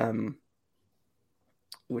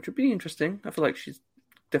 which would be interesting. I feel like she's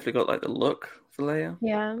definitely got like the look for Leia,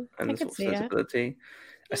 and the sort of sensibility.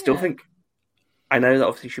 I still think, I know that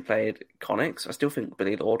obviously she played Connix. I still think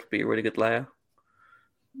Billie Lourd would be a really good Leia.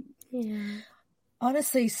 Yeah.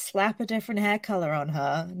 Honestly, slap a different hair color on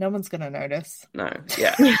her. No one's gonna notice. No,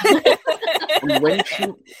 yeah.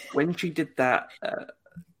 when she did that,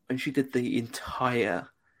 when she did the entire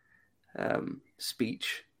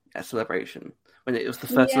speech at Celebration, when it was the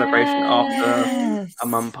first celebration after her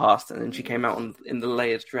mum passed, and then she came out in the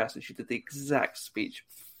Leia's dress, and she did the exact speech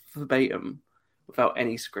verbatim without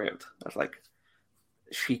any script. I was like,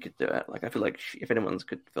 she could do it. Like, I feel like if anyone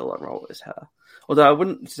could fill that role, it's her. Although I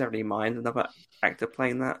wouldn't necessarily mind another actor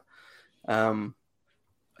playing that. I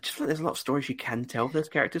just feel like there's a lot of stories you can tell with those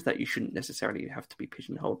characters that you shouldn't necessarily have to be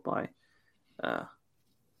pigeonholed by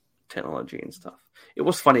technology and stuff. It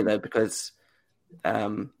was funny though because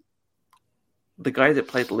the guy that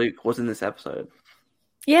played Luke was in this episode.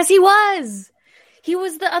 Yes, he was. He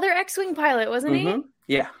was the other X-Wing pilot, wasn't he?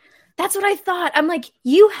 Yeah. That's what I thought. I'm like,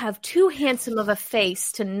 you have too handsome of a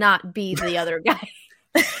face to not be the other guy.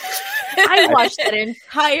 I watched that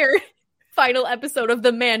entire final episode of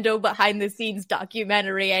the Mando behind the scenes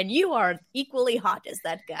documentary, and you are equally hot as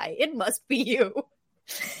that guy. It must be you.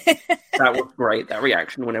 That was great. That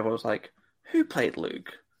reaction when everyone was like, who played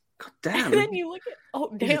Luke? God damn. And then you look at,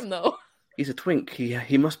 oh, damn, though. He's a twink.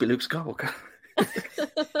 He must be Luke Skywalker.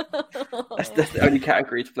 That's the only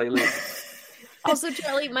category to play Luke. Also,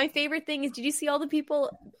 Charlie, my favorite thing is, did you see all the people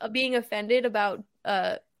being offended about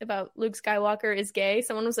Luke Skywalker is gay?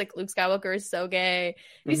 Someone was like, Luke Skywalker is so gay.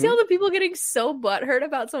 Did you see all the people getting so butthurt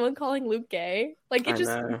about someone calling Luke gay? Like, it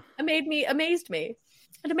just amazed me.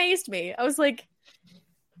 It amazed me. I was like,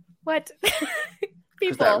 what?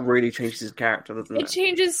 Because that really changes his character, doesn't it? It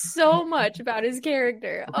changes so much about his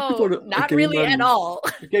character. Oh, not really at all.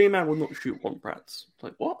 A gay man will not shoot one brats.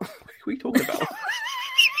 Like, what? What are we talking about?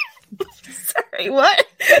 Sorry, what?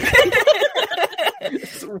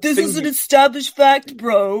 This is an established fact,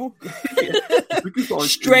 bro.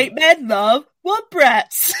 Straight men love what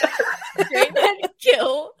brats? Straight men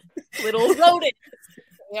kill little rodents.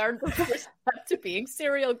 They are the first step to being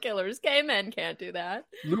serial killers. Gay men can't do that.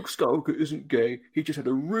 Luke Skywalker isn't gay. He just had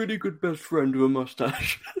a really good best friend with a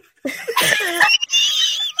mustache.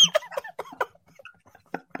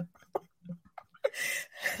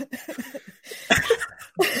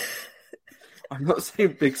 I'm not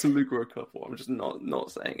saying Biggs and Luke were a couple. I'm just not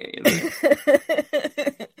saying it. You know?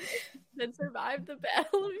 Then survived the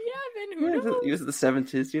Battle of Yavin. Who knows? He was in the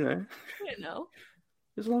 70s, you know. You know.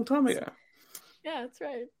 It was a long time ago. Yeah, that's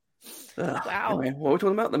right. Wow. Anyway, what are we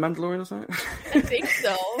talking about? The Mandalorian or something? I think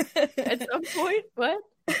so. At some point. What?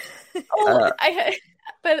 Oh,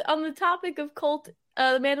 but on the topic of cult,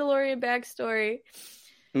 the Mandalorian backstory,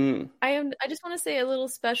 I just want to say a little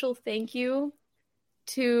special thank you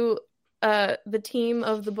to the team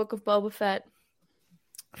of the Book of Boba Fett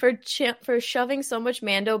for shoving so much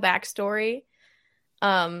Mando backstory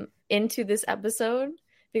into this episode,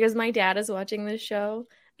 because my dad is watching this show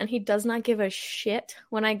and he does not give a shit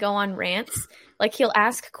when I go on rants. Like, he'll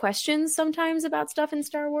ask questions sometimes about stuff in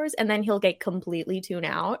Star Wars and then he'll get completely tuned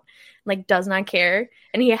out, like does not care.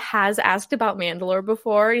 And he has asked about Mandalore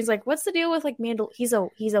before. He's like, what's the deal with like he's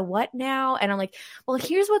a what now? And I'm like, well,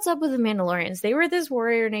 here's what's up with the Mandalorians. They were this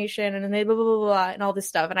warrior nation and they blah, blah, blah, blah, and all this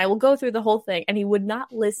stuff. And I will go through the whole thing, and he would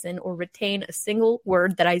not listen or retain a single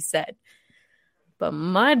word that I said. But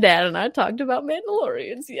my dad and I talked about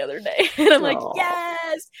Mandalorians the other day. And I'm like,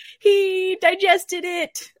 yes, he digested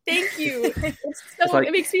it. Thank you.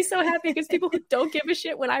 It makes me so happy, because people who don't give a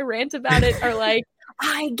shit when I rant about it are like,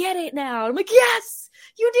 I get it now. I'm like, yes,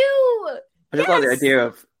 you do. I just like the idea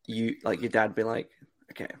of you, like your dad being like,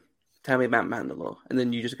 okay, tell me about Mandalore. And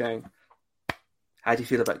then you just going, how do you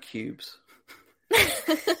feel about cubes? I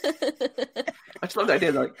just love the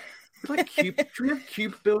idea, like, Like cube. Should we have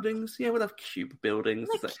cube buildings? Yeah, we'll have cube buildings.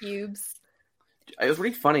 Like cubes. It was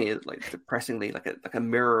really funny, like depressingly, like a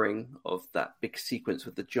mirroring of that big sequence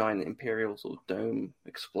with the giant Imperial sort of dome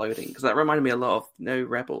exploding. Because that reminded me a lot of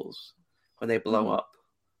Rebels when they blow up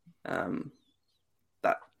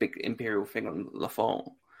that big Imperial thing on La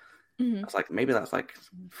Font. I was like, maybe that's like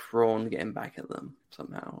Thrawn getting back at them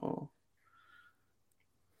somehow, or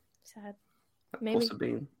sad. Maybe.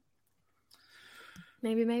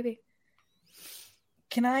 Maybe.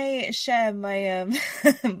 Can I share my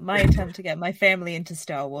my attempt to get my family into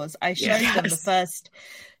Star Wars? I showed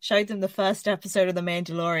them the first episode of The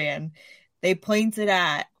Mandalorian. They pointed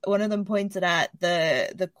at one of them pointed at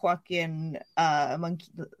the Quakian monkey.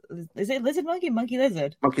 Is it lizard monkey? Monkey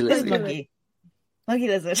lizard. Monkey lizard. Monkey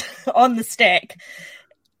lizard on the stick.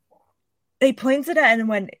 They pointed at it and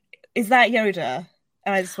went, "Is that Yoda?"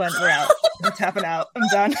 And I just went, "We're out. I'm tapping out. I'm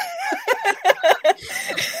done."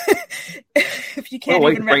 If you can't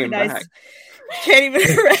even recognize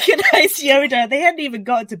Yoda, they hadn't even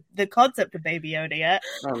got to the concept of Baby Yoda yet.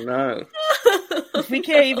 Oh no! If we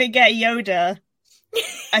can't even get Yoda,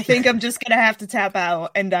 I think I'm just gonna have to tap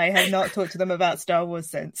out. And I have not talked to them about Star Wars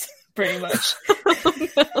since, pretty much.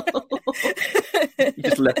 You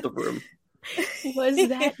just left the room. Was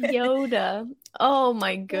that Yoda? Oh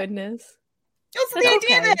my goodness. Also, the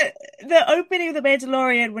idea that the opening of The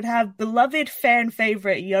Mandalorian would have beloved fan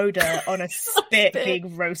favorite Yoda on a spit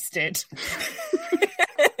being roasted.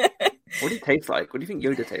 What do you taste like? What do you think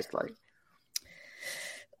Yoda tastes like?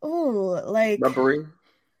 Oh, like rubbery.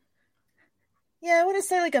 Yeah, I want to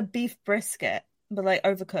say like a beef brisket, but like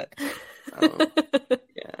overcooked. Oh,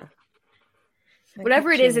 yeah. Like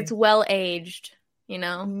whatever it is, it's well aged. You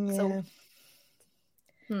know. Yeah. So.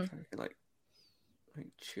 I feel like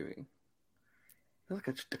chewing. Like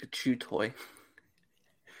a chew toy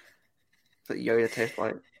that Yoda tastes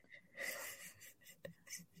like.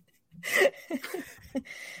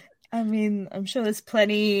 I mean, I'm sure there's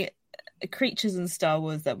plenty of creatures in Star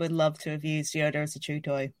Wars that would love to have used Yoda as a chew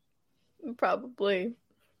toy. Probably.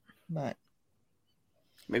 But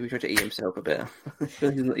maybe he tried to eat himself a bit. He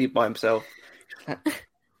doesn't eat by himself.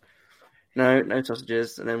 No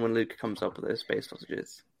sausages. And then when Luke comes up with those space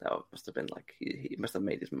sausages, that must have been like he must have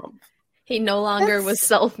made his mum. He no longer was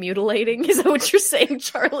self-mutilating. Is that what you're saying,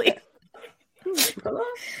 Charlie?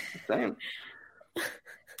 Damn.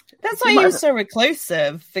 That's why he was so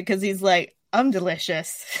reclusive, because he's like, I'm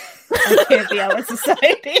delicious. I can't be out of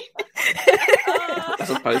society.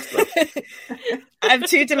 As opposed to I'm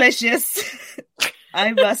too delicious.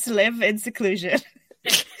 I must live in seclusion.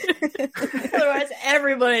 Otherwise,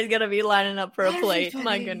 everybody's gonna be lining up for a plate.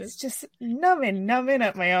 My goodness. Just numbing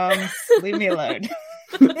up my arms. Leave me alone.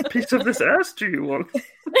 Piece of this ass do you want?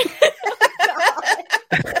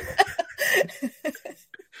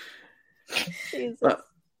 But,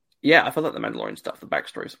 yeah, I felt like the Mandalorian stuff, the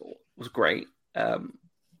backstory was great.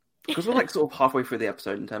 Because we're like sort of halfway through the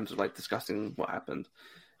episode in terms of like discussing what happened.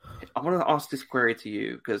 I want to ask this query to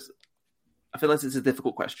you because I feel like it's a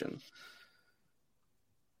difficult question.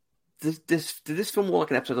 Did this feel more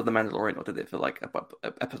like an episode of The Mandalorian, or did it feel like an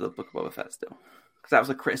episode of Book of Boba Fett still? Because that was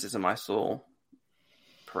a criticism I saw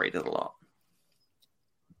paraded a lot.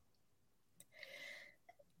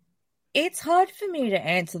 It's hard for me to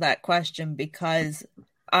answer that question because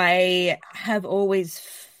I have always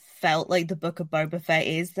felt like the Book of Boba Fett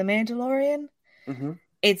is The Mandalorian. Mm-hmm.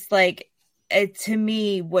 It's like, to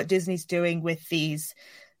me, what Disney's doing with these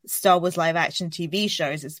Star Wars live action TV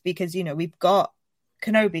shows is because, you know, we've got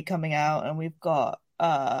Kenobi coming out and we've got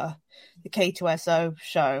the K2SO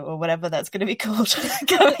show or whatever that's going to be called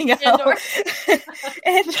coming out.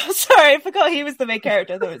 And sorry, I forgot he was the main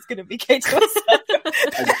character. I thought it was going to be K2SO.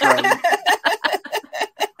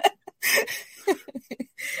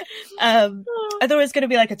 I thought it was going to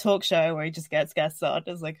be like a talk show where he just gets guests on. I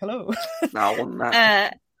was like, hello. No, I want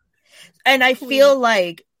that. And I feel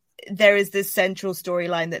like there is this central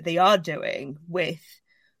storyline that they are doing with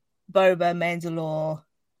Boba, Mandalore,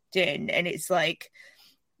 Din, and it's like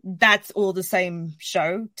that's all the same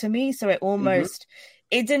show to me. So it almost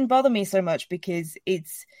it didn't bother me so much because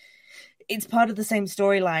it's part of the same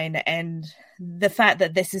storyline, and the fact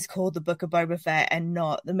that this is called the Book of Boba Fett and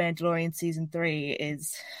not The Mandalorian Season 3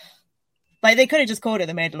 is like, they could have just called it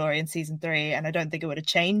The Mandalorian Season 3 and I don't think it would have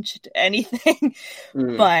changed anything.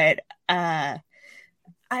 But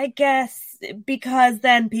I guess because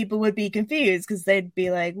then people would be confused because they'd be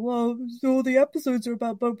like, well, all the episodes are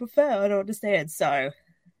about Boba Fett. I don't understand. So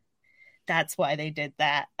that's why they did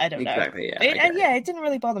that. I don't know. Exactly, yeah. It didn't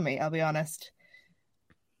really bother me, I'll be honest.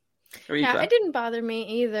 Yeah, it didn't bother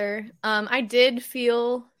me either. I did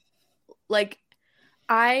feel like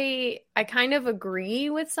I kind of agree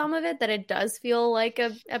with some of it, that it does feel like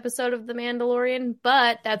an episode of The Mandalorian,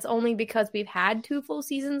 but that's only because we've had 2 full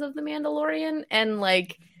seasons of The Mandalorian. And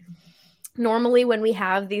like, normally when we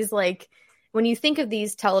have these, like, when you think of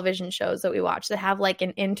these television shows that we watch that have like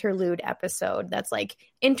an interlude episode that's like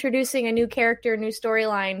introducing a new character, new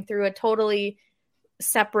storyline through a totally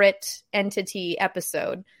separate entity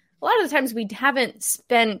episode, a lot of the times we haven't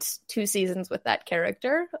spent 2 seasons with that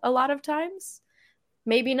character a lot of times.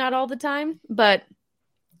 Maybe not all the time, but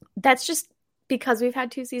that's just because we've had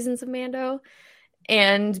 2 seasons of Mando,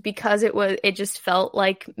 and because it just felt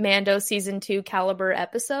like Mando season 2 caliber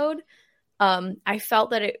episode. I felt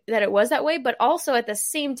that it was that way, but also at the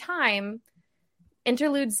same time,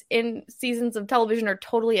 interludes in seasons of television are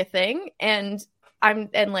totally a thing, and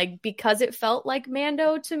like, because it felt like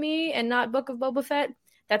Mando to me and not Book of Boba Fett,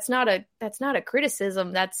 that's not a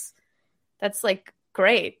criticism. That's like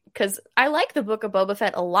great, because I like the Book of Boba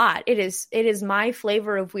Fett a lot. It is my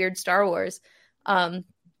flavor of weird Star Wars.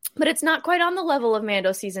 But it's not quite on the level of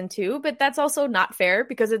Mando season 2, but that's also not fair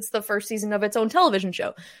because it's the first season of its own television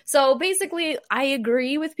show. So basically, I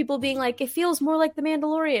agree with people being like, it feels more like The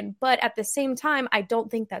Mandalorian, but at the same time, I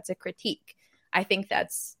don't think that's a critique. I think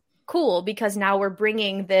that's cool because now we're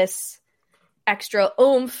bringing this extra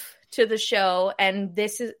oomph to the show, and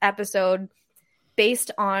this is episode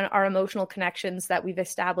based on our emotional connections that we've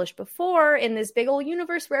established before in this big old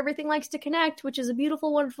universe where everything likes to connect, which is a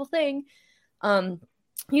beautiful, wonderful thing.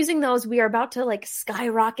 Using those, we are about to like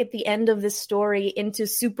skyrocket the end of this story into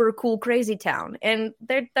super cool crazy town, and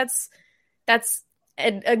that's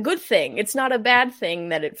a good thing. It's not a bad thing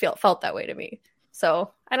that it felt that way to me.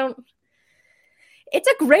 So it's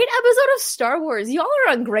a great episode of Star Wars. Y'all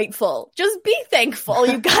are ungrateful. Just be thankful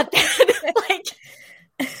you got that.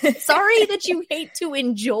 Like, sorry that you hate to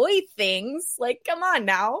enjoy things. Like, come on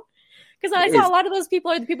now. Because I saw a lot of those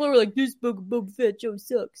people are the people who are like, this Book of Boba Fett show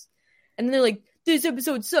sucks. And then they're like, this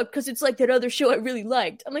episode sucked because it's like that other show I really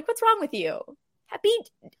liked. I'm like, what's wrong with you?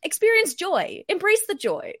 Experience joy. Embrace the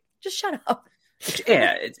joy. Just shut up.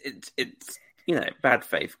 Yeah, it's bad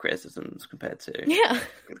faith criticisms compared to... Yeah.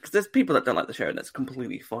 Because there's people that don't like the show and that's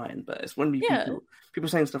completely fine, but it's when people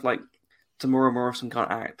saying stuff like, Tamora Morrison can't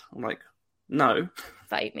act. I'm like, no.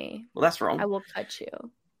 Fight me. Well, that's wrong. I will touch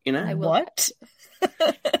you. You know? I will. What?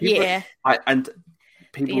 Yeah.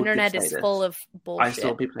 People the internet did say is this. full of bullshit. I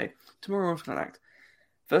saw people say, Tamora Morrison can't act.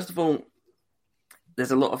 First of all,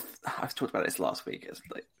 there's a lot of... I've talked about this last week. It's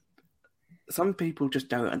like, some people just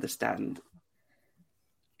don't understand.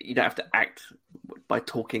 You don't have to act by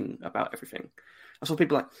talking about everything. I saw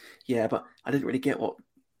people like, yeah, but I didn't really get what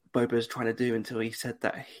Boba's trying to do until he said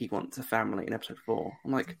that he wants a family in episode 4.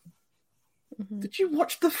 I'm like, did you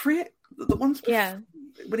watch the ones when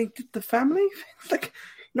he did the family? Like,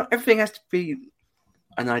 not everything has to be,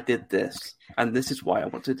 and I did this, and this is why I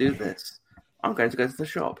want to do this. I'm going to go to the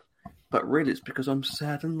shop. But really, it's because I'm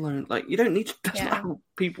sad and lonely. Like, you don't need to... That's not how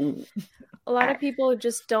people... A lot of people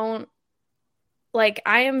just don't... Like,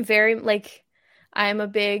 I am a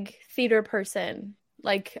big theater person.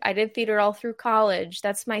 Like, I did theater all through college.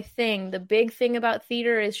 That's my thing. The big thing about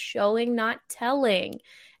theater is showing, not telling.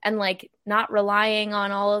 And, like, not relying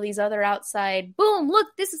on all of these other outside, boom, look,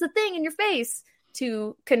 this is a thing in your face,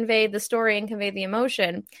 to convey the story and convey the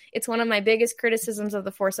emotion. It's one of my biggest criticisms of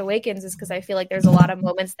The Force Awakens is because I feel like there's a lot of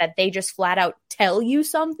moments that they just flat out tell you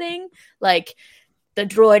something. Like, the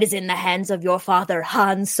droid is in the hands of your father,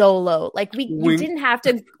 Han Solo. Like, you didn't have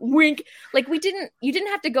to wink. Like, you didn't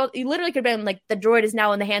have to go. You literally could have been like, the droid is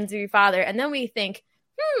now in the hands of your father. And then we think,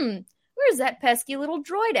 where's that pesky little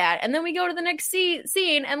droid at? And then we go to the next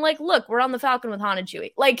scene and like, look, we're on the Falcon with Han and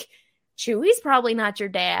Chewie. Like, Chewie's probably not your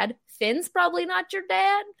dad. Finn's probably not your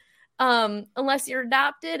dad. Unless you're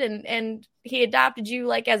adopted and he adopted you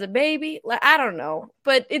like as a baby. Like, I don't know.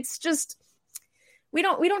 But it's just, we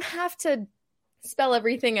don't have to spell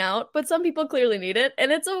everything out, but some people clearly need it,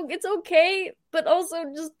 and it's okay. But also,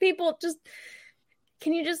 just people,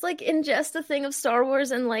 can you just like ingest a thing of Star Wars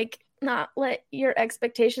and like not let your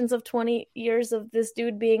expectations of 20 years of this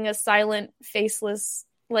dude being a silent, faceless,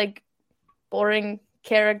 like boring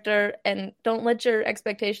character, and don't let your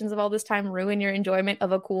expectations of all this time ruin your enjoyment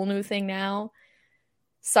of a cool new thing now.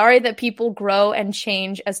 Sorry that people grow and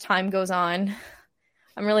change as time goes on.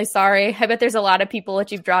 I'm really sorry. I bet there's a lot of people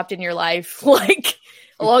that you've dropped in your life, like,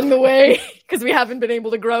 along the way, because we haven't been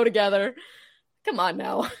able to grow together. Come on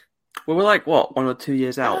now. Well, we're like, 1 or 2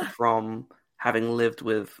 years out from having lived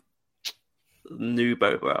with new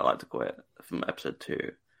Boba, I like to call it, from episode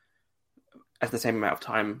 2, at the same amount of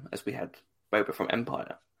time as we had Boba from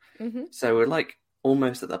Empire. Mm-hmm. So we're like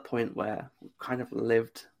almost at that point where we've kind of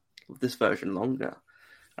lived this version longer.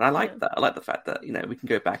 And I like that. I like the fact that, we can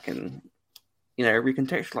go back and,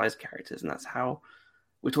 recontextualize characters. And that's how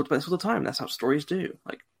we talked about this all the time. That's how stories do.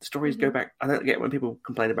 Like, stories go back. I don't get when people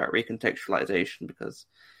complain about recontextualization, because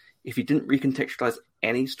if you didn't recontextualize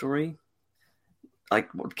any story,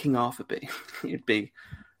 like, what would King Arthur be? It'd be,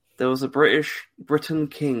 there was a Britain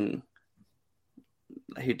king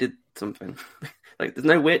who did something. Like, there's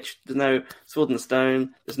no witch, there's no sword and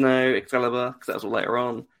stone, there's no Excalibur, because that was all later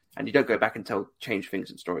on. And you don't go back and change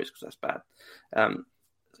things in stories, because that's bad.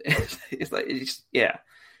 Yeah.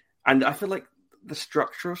 And I feel like the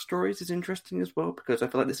structure of stories is interesting as well, because I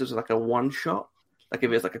feel like this is like a one-shot. Like, if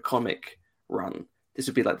it was like a comic run, this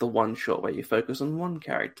would be like the one-shot where you focus on one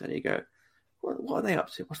character and you go, what are they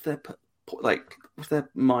up to? What's their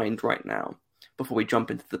mind right now? Before we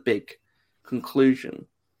jump into the big conclusion.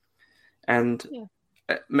 And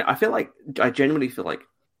I genuinely feel like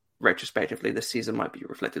retrospectively this season might be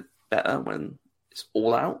reflected better when it's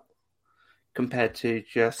all out compared to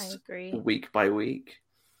just week by week.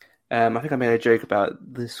 I think I made a joke about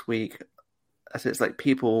this week. I said it's like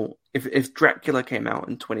people, if Dracula came out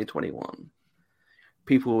in 2021,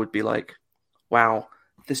 people would be like, wow,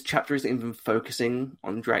 this chapter isn't even focusing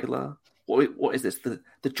on Dracula. What is this?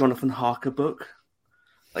 The Jonathan Harker book?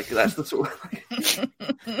 Like, that's the sort of,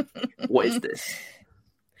 what is this?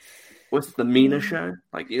 What's the Mina show?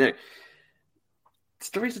 Like,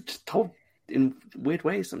 stories are just told in weird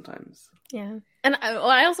ways sometimes. Yeah. And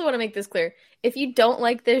I also want to make this clear. If you don't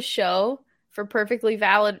like this show, for perfectly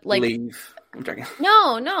valid, like, leave. I'm joking.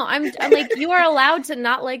 No, I'm like, you are allowed to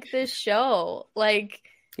not like this show. Like,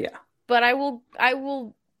 yeah. But I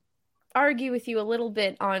will argue with you a little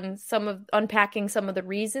bit on unpacking some of the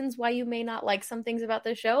reasons why you may not like some things about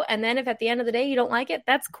this show. And then if at the end of the day you don't like it,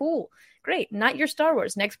 that's cool. Great. Not your Star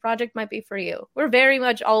Wars. Next project might be for you. We're very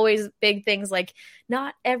much always big things like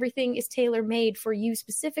not everything is tailor-made for you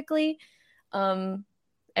specifically.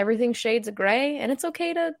 Everything shades of gray, and it's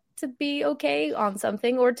okay to be okay on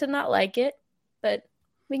something or to not like it. But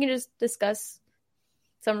we can just discuss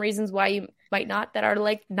some reasons why you might not, that are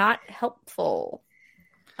like not helpful.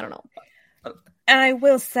 I don't know. And I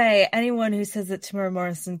will say, anyone who says that Tamara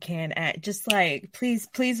Morrison can act, just like, please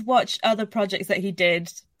watch other projects that he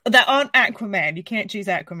did that aren't Aquaman. You can't choose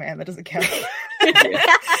Aquaman. That doesn't count.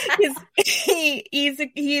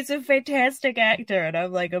 He's a fantastic actor, and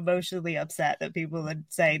I'm like emotionally upset that people are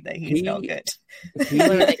saying that he's not good. He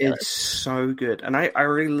is so good, and I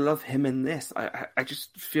really love him in this. I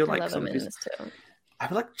just feel like him in this too. I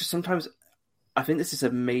feel like just sometimes I think this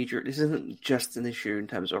isn't just an issue in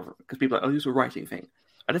terms of, because people are like, oh, this is a writing thing.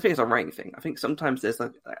 I don't think it's a writing thing. I think sometimes there's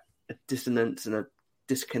like a dissonance and a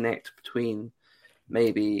disconnect between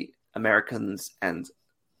maybe Americans and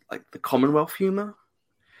like the Commonwealth humor,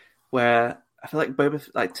 where I feel like Boba,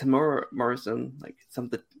 like Tamara Morrison, like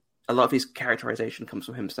a lot of his characterization comes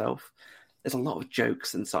from himself. There's a lot of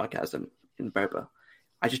jokes and sarcasm in Boba.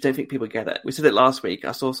 I just don't think people get it. We said it last week.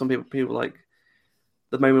 I saw some people like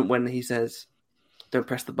the moment when he says, "Don't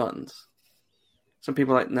press the buttons." Some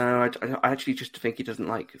people are like, no, I actually just think he doesn't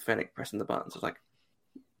like Fennec pressing the buttons. I was like,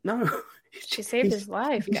 no. She saved his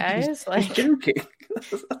life, guys. He's joking.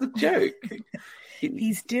 That's a joke.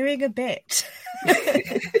 He's doing a bit.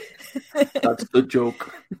 That's the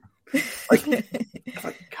joke.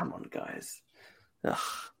 Like, come on, guys. Ugh.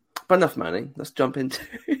 But enough moaning. Let's jump into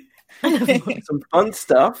some fun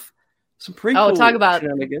stuff. Some pretty cool talk about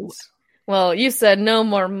shenanigans. Well, you said no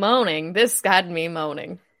more moaning. This had me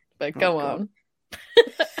moaning. But go on.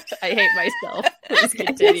 I hate myself. Please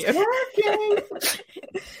continue.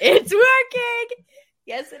 It's working.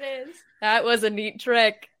 Yes, it is. That was a neat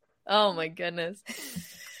trick. Oh my goodness.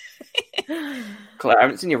 Claire, I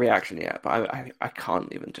haven't seen your reaction yet, but I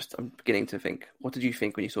can't even just. I'm beginning to think. What did you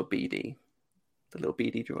think when you saw BD, the little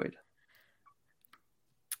BD droid?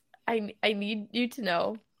 I need you to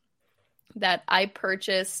know that I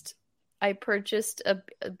purchased a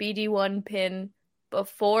BD1 pin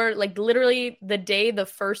before, like, literally the day the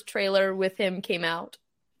first trailer with him came out.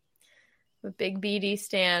 A big BD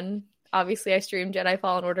stan. Obviously, I stream Jedi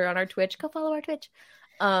Fallen Order on our Twitch. Go follow our Twitch.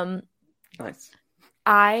 Nice.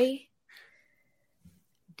 I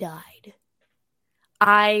died.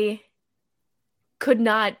 I could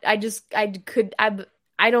not. I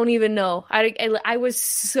don't even know. I was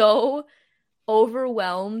so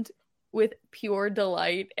overwhelmed with pure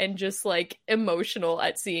delight and just like emotional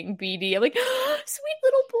at seeing BD. I'm like, oh, sweet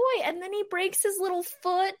little boy. And then he breaks his little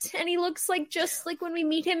foot and he looks like just like when we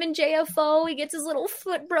meet him in JFO, he gets his little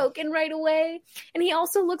foot broken right away. And he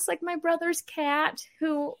also looks like my brother's cat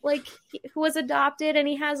who was adopted, and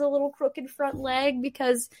he has a little crooked front leg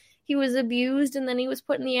because he was abused and then he was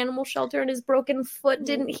put in the animal shelter and his broken foot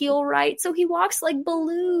didn't heal right. So he walks like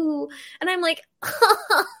Baloo. And I'm like,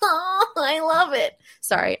 I love it.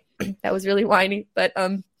 Sorry, that was really whiny. But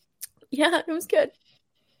yeah, it was good.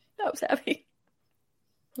 I was happy.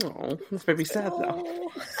 Oh, that's very sad now.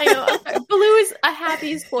 I know. Baloo is a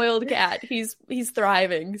happy, spoiled cat. He's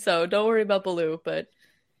thriving, so don't worry about Baloo.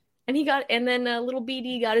 And then little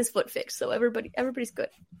BD got his foot fixed, so everybody's good.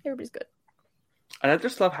 Everybody's good. And I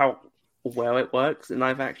just love how well it works in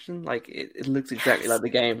live action. Like it looks exactly like the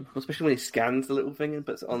game, especially when he scans the little thing and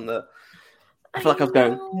puts it on the. I feel like I was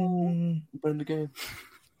going, burn the game.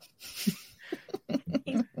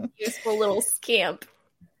 Useful little scamp.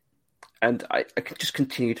 And I can just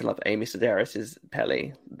continue to love Amy Sedaris'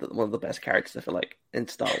 Pelly, one of the best characters I feel like in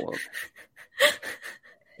Star Wars.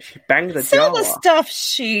 She banged the some Jawa. of the stuff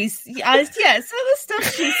she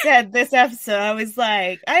said this episode, I was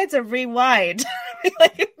like, I had to rewind.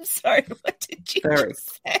 Like, I'm sorry, what did you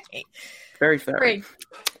just say? Very fairy.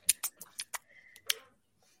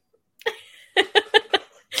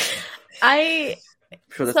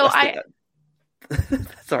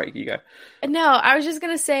 Sorry, you go. No, I was just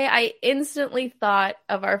going to say I instantly thought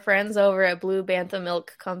of our friends over at Blue Bantha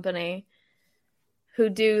Milk Company who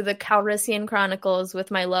do the Calrissian Chronicles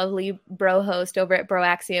with my lovely bro host over at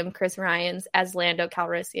Broaxium, Chris Ryans, as Lando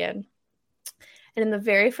Calrissian. And in the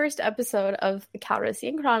very first episode of the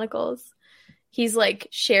Calrissian Chronicles, he's like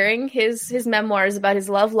sharing his memoirs about his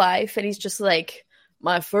love life, and he's just like,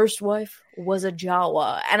 my first wife was a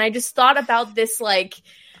Jawa. And I just thought about this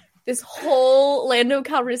whole Lando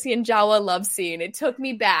Calrissian Jawa love scene. It took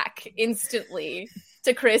me back instantly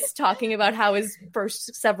to Chris talking about how his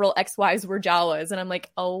first several ex-wives were Jawas. And I'm like,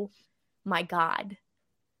 oh my God.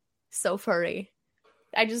 So furry.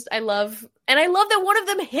 I love that one of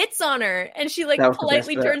them hits on her and she like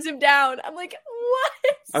politely turns him down. I'm like,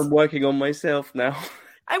 what? I'm working on myself now.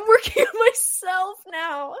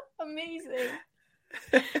 Amazing.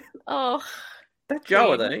 Oh. That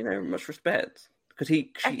Jawa though, much respect. Because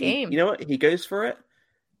he you know what? He goes for it.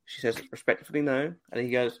 She says respectfully no. And he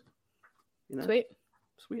goes,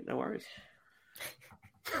 Sweet, no worries.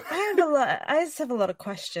 I just have a lot of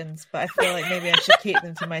questions, but I feel like maybe I should keep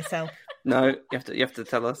them to myself. No, you have to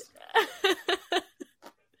tell us.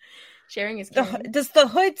 Sharing is caring. Does the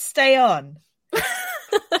hood stay on? I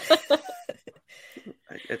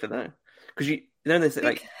don't know. Because you know they say,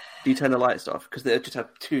 like, do you turn the lights off? Because they just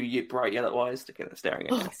have two bright yellow eyes to get staring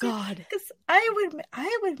at you. Oh God! Because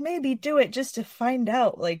I would maybe do it just to find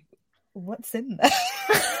out like what's in there.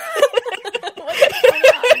 What's going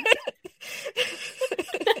on?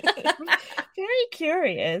 Very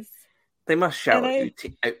curious. They must shout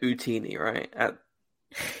Utini, right? I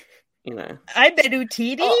bet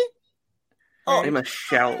Utini. They must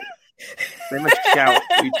shout.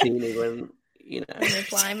 Utini when In the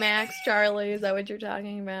climax, Charlie. Is that what you're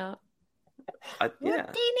talking about? Yeah.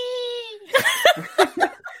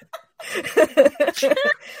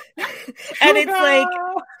 And it's like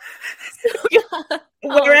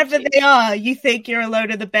wherever they are, you think you're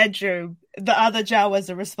alone in the bedroom. The other Jawas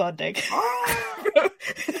are responding. What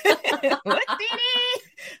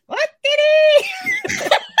did he?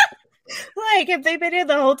 Like, have they been here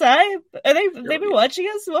the whole time? They've been watching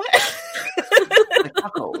us? What?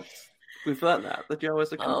 We've learned that the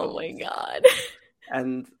Jawas are cuckolds. Oh my God!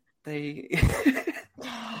 And they.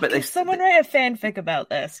 But if someone write a fanfic about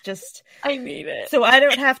this, I need it, so I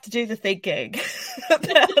don't have to do the thinking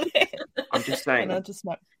about it. I'm just saying. Know.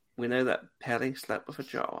 We know that Pelly slept with a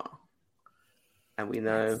Jawa, and we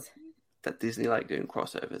know that Disney like doing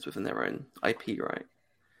crossovers within their own IP, right?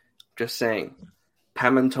 Just saying,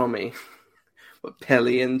 Pam and Tommy, but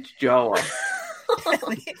Pelly and Jawa.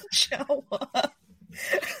 Pelly and Jawa.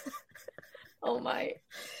 Oh my!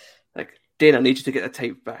 Like, Dean, I need you to get the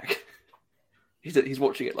tape back. He's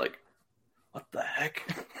watching it like, what the heck?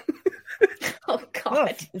 Oh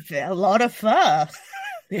God! Oh, a lot of fur.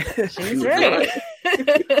 Yeah, she's right.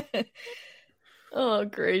 Oh,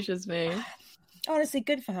 gracious me! Honestly,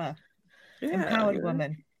 good for her. Yeah, Empowered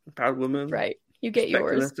woman. Empowered woman. Right. You get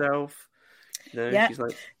yours. Herself. She's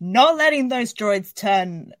like not letting those droids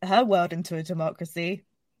turn her world into a democracy.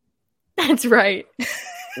 That's right.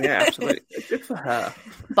 Yeah, absolutely. Good for her.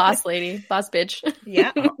 Boss lady. Boss bitch.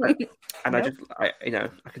 Yeah. And I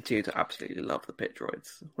continue to absolutely love the pit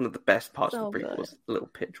droids. One of the best parts of the prequels, the little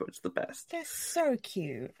pit droids, the best. They're so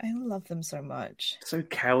cute. I love them so much. So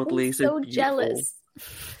cowardly, I'm so beautiful. Jealous.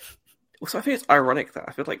 Also, I think it's ironic that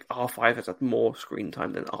I feel like R5 has had more screen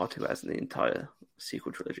time than R2 has in the entire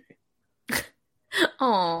sequel trilogy.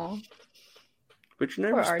 Aww. Which,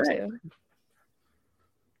 no Poor respect. R2.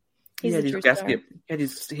 He's a true star. He had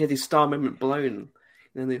his star moment blown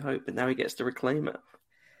in A New Hope, and now he gets to reclaim it.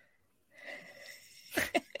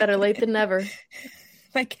 Better late than never.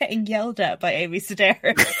 By getting yelled at by Amy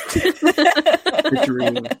Sedaris. The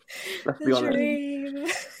dream. Let's be honest. Dream.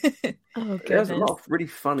 Oh, goodness. There's a lot of really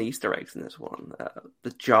fun Easter eggs in this one.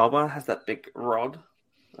 The Jabba has that big rod.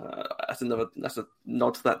 That's a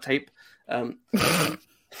nod to that tape. No,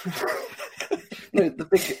 the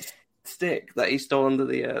big stick that he stole under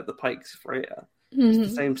the Pike's freighter. It's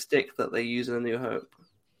the same stick that they use in A New Hope.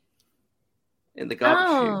 In the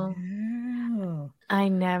garbage chute. I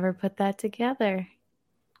never put that together.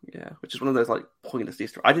 Yeah, which is one of those like pointless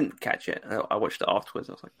Easter. I didn't catch it. I watched it afterwards.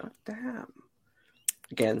 I was like, oh, damn.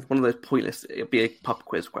 Again, one of those pointless. It'll be a pub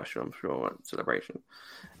quiz question, I'm sure, at Celebration.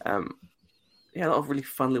 Yeah, a lot of really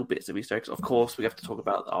fun little bits of Easter eggs. Of course, we have to talk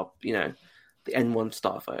about our, the N1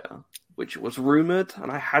 Starfighter, which was rumored, and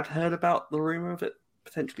I had heard about the rumor of it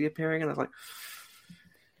potentially appearing, and I was like,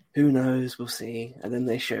 who knows? We'll see. And then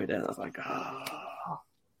they showed it, and I was like,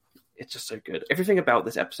 it's just so good. Everything about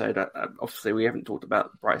this episode, obviously, we haven't talked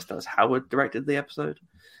about Bryce Dallas Howard directed the episode.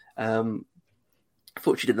 I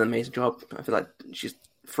thought she did an amazing job. I feel like she's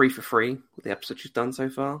free for free with the episode she's done so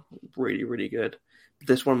far. Really, really good.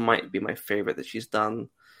 This one might be my favorite that she's done,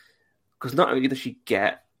 because not only does she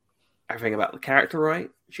get everything about the character right,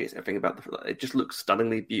 she gets everything about it just looks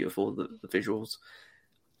stunningly beautiful, the visuals,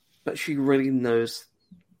 but she really knows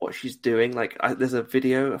what she's doing. Like, there's a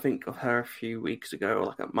video, I think, of her a few weeks ago, or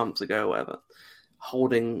like months ago, or whatever,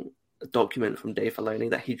 holding a document from Dave Filoni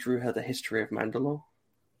that he drew her the history of Mandalore,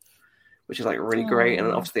 which is like really great. And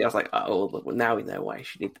obviously I was like, oh, well, now we know why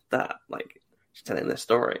she needed that. Like, she's telling this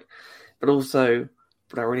story. But also,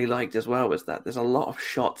 what I really liked as well was that there's a lot of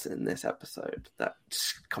shots in this episode that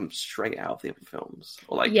come straight out of the other films,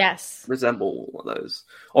 or like resemble one of those.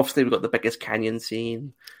 Obviously, we've got the Becca's Canyon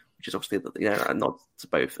scene, which is obviously a nod to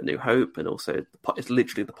both A New Hope and also it's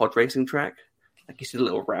literally the pod racing track. Like, you see the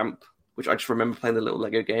little ramp, which I just remember playing the little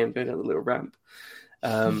Lego game, going down the little ramp.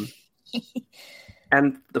 And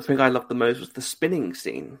the thing I loved the most was the spinning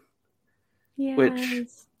scene, which we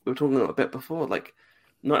were talking about a bit before. Like,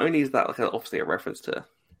 not only is that like obviously a reference to,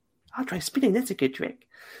 I'll try spinning, that's a good trick.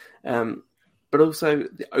 But also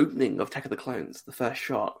the opening of Attack of the Clones, the first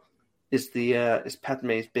shot, is is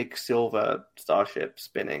Padme's big silver starship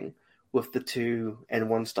spinning with the two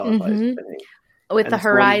N1 starfighters spinning. With the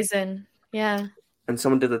horizon. Yeah. And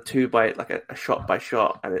someone did a 2 by, like a shot by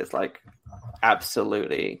shot, and it's like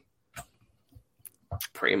absolutely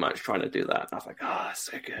pretty much trying to do that. I was like, that's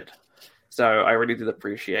so good. So I really did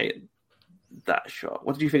appreciate that shot.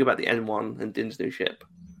 What did you think about the N1 and Din's new ship?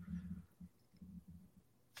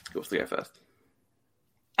 Who wants to go first?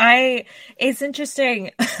 It's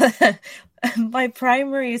interesting. My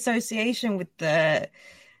primary association with the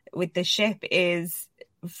ship is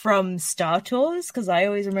from Star Tours, because I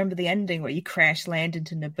always remember the ending where you crash land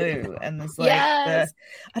into Naboo, and there's like I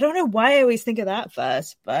don't know why I always think of that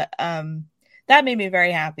first, but that made me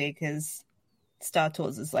very happy because Star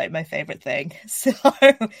Tours is like my favorite thing. So,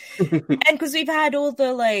 and because we've had all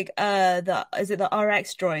the the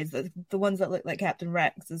RX droids, the ones that look like Captain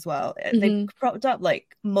Rex as well. They've cropped up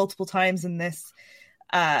like multiple times in this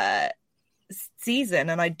season,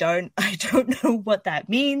 and I don't know what that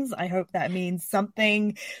means. I hope that means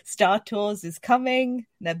something. Star Tours is coming.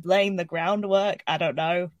 They're laying the groundwork. I don't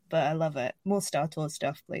know, but I love it. More Star Tours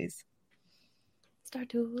stuff, please. Star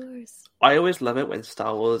Tours. I always love it when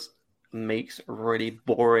Star Wars makes a really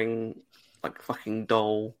boring, like fucking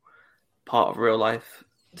dull part of real life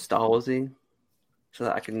Star Warsy, so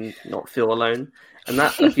that I can not feel alone. And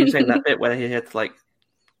that, like you saying that bit where he had to like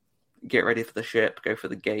get ready for the ship, go for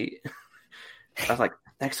the gate. I was like,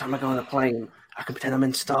 next time I go on a plane, I can pretend I'm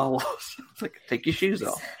in Star Wars. It's like, take your shoes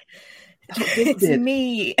off. It's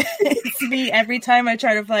me. It's me every time I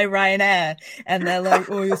try to fly Ryanair, and they're like,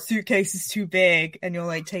 "Oh, your suitcase is too big," and you're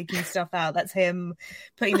like taking stuff out. That's him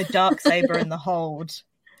putting the Darksaber in the hold.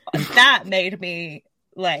 That made me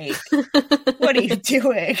like, "What are you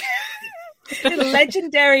doing?" A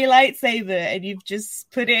legendary lightsaber, and you've just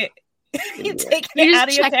put it. You've taken it out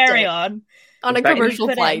of your carry-on on a commercial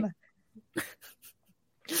flight.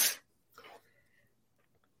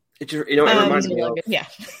 It reminded me of. Yeah.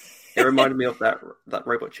 It reminded me of that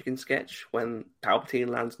Robot Chicken sketch when Palpatine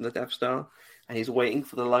lands on the Death Star and he's waiting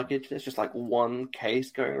for the luggage. There's just like one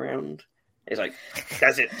case going around. He's like,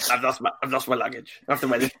 "That's it. I've lost my luggage. I have to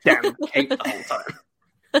wear this damn cape the whole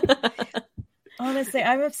time." Honestly,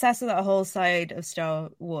 I'm obsessed with that whole side of Star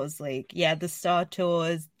Wars. Like, the Star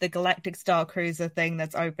Tours, the Galactic Star Cruiser thing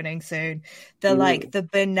that's opening soon. The like the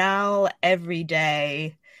banal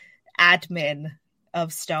everyday admin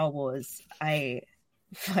of Star Wars I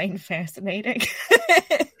find fascinating.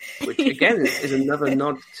 Which again is another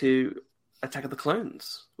nod to Attack of the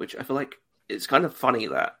Clones, which I feel like it's kind of funny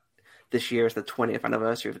that this year is the 20th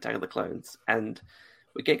anniversary of Attack of the Clones, and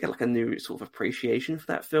we get like a new sort of appreciation for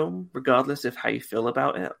that film, regardless of how you feel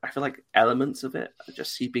about it. I feel like elements of it are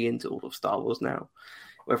just seeping into all of Star Wars now,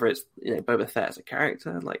 whether it's Boba Fett as a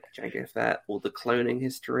character, like Jango Fett, or the cloning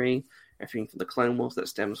history, everything from the Clone Wars that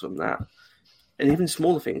stems from that. And even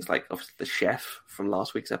smaller things, like obviously the chef from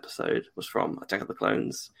last week's episode was from Attack of the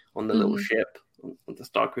Clones on the little ship, on the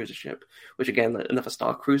Star Cruiser ship, which again, another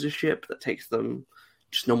Star Cruiser ship that takes them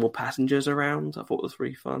just normal passengers around. I thought was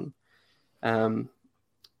really fun.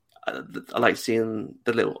 I like seeing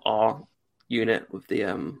the little R unit with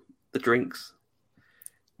the drinks.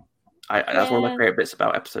 That's one of my favorite bits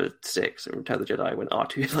about episode 6 in Return of the Jedi, when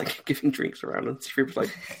R2 is like giving drinks around, and C-3PO was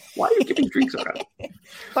like, "Why are you giving drinks around?"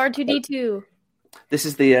 R2D2. This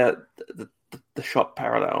is the shop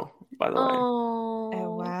parallel, by the way.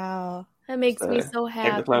 Oh wow, that makes me so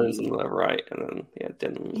happy. The clones on the right, and then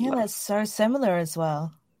didn't. Yeah, that's so similar as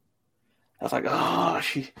well. I was like, oh,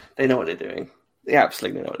 they know what they're doing. They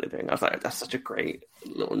absolutely know what they're doing. I was like, that's such a great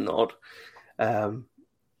little nod.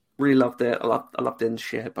 Really loved it. I loved in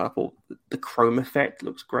shit, but I thought the chrome effect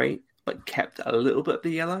looks great, but kept a little bit of the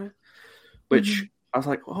yellow, which I was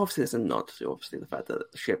like, well, obviously there's a nod to obviously the fact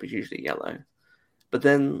that the ship is usually yellow. But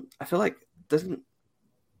then I feel like doesn't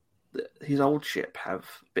his old ship have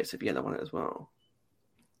bits of yellow on it as well?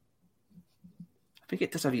 I think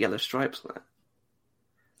it does have yellow stripes on it.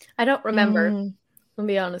 I don't remember. I'll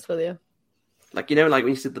be honest with you. Like, like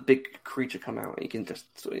when you see the big creature come out, and you can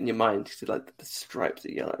just, sort of, in your mind, you see like the stripes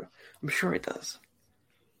are yellow. I'm sure it does.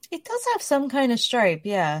 It does have some kind of stripe,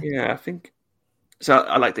 yeah. Yeah, I think. So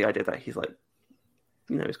I like the idea that he's like,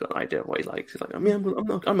 he's got an idea of what he likes. He's like,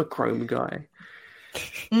 I'm a chrome guy.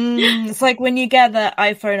 It's like when you get the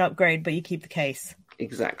iPhone upgrade, but you keep the case.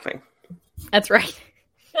 Exactly. That's right.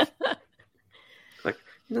 Like,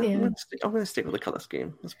 I'm going to stick with the color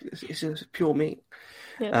scheme. It's just pure me.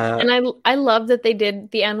 Yeah. And I love that they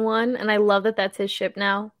did the N1, and I love that that's his ship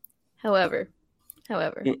now. However,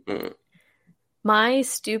 my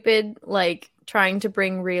stupid, trying to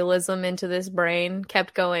bring realism into this brain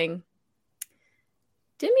kept going,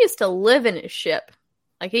 Dim used to live in his ship.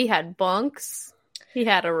 Like, he had bunks, he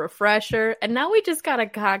had a refresher, and now we just got a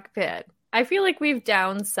cockpit. I feel like we've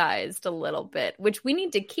downsized a little bit, which we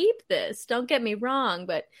need to keep this. Don't get me wrong,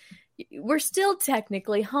 but we're still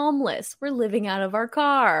technically homeless. We're living out of our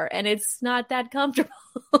car, and it's not that comfortable.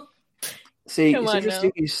 See, it's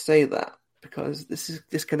interesting you say that, because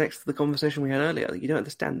this connects to the conversation we had earlier. You don't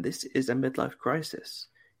understand. This is a midlife crisis.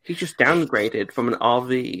 He just downgraded from an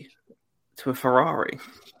RV to a Ferrari.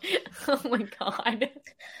 Oh my god.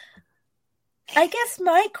 I guess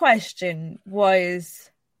my question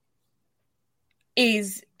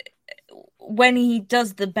is when he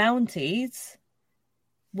does the bounties,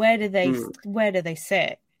 where do they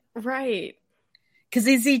sit? Right. Because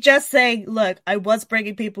is he just saying, look, I was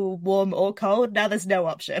bringing people warm or cold, now there's no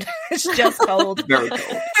option. It's just cold. Very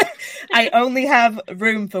cold. I only have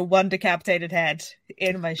room for one decapitated head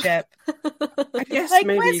in my ship. I guess like,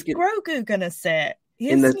 maybe where's Grogu gonna sit? He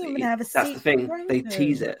doesn't doesn't even have a seat. That's the thing. Grogu. They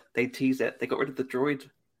tease it. They got rid of the droid.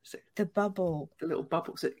 The bubble. The little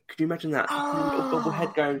bubble. So, could you imagine that? The little bubble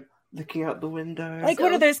head going, looking out the window. Like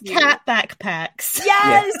one of those cat backpacks.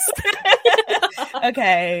 Yes!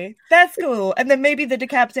 Okay, that's cool. And then maybe the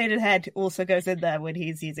decapitated head also goes in there when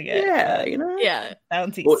he's using it. Yeah, Yeah.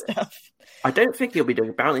 Bounty stuff. I don't think he'll be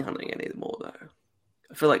doing bounty hunting anymore, though.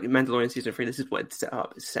 I feel like Mandalorian Season 3, this is what it's set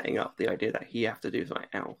up. It's setting up the idea that he have to do something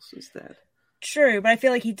else instead. True, but I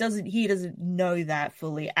feel like he doesn't know that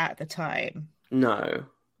fully at the time. No.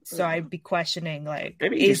 So I'd be questioning,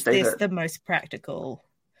 maybe is this the most practical?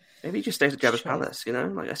 Maybe he just stays at Jabba's palace,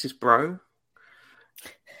 that's his bro.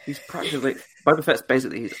 He's practically... Boba Fett's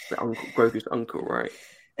basically Grogu's uncle, right?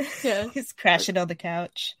 Yeah. He's crashing on the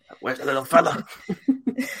couch. Where's the little fella?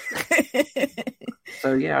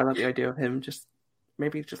 So, yeah, I like the idea of him just...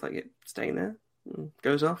 Maybe just staying there.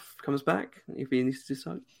 Goes off, comes back, if he needs to do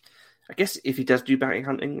so. I guess if he does do bounty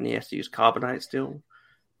hunting and he has to use carbonite still,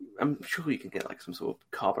 I'm sure you can get some sort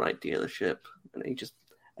of carbonite dealership, and then you just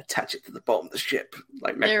attach it to the bottom of the ship,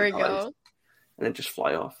 there we go, and then just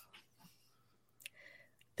fly off.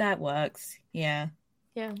 That works. Yeah,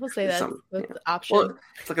 we'll say that with the option. Well,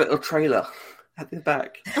 it's like a little trailer at the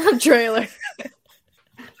back. A trailer,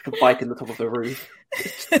 like a bike in the top of the roof.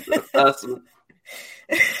 Awesome.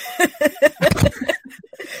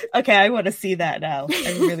 Okay, I want to see that now.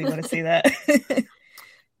 I really want to see that.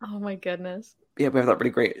 Oh my goodness. Yeah, we have that really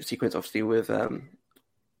great sequence, obviously, with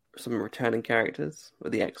some returning characters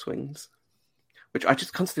with the X-Wings, which I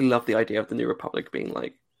just constantly love the idea of the New Republic being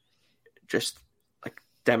like just like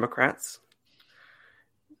Democrats.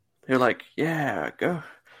 They're like, yeah, go.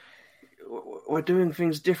 We're doing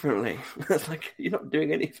things differently. It's like, you're not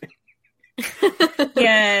doing anything.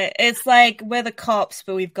 Yeah, it's like we're the cops,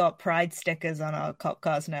 but we've got pride stickers on our cop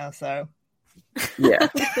cars now, so. Yeah.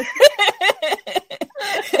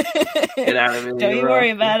 Get out of here. Don't you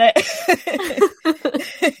worry about it.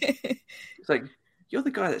 It's like, you're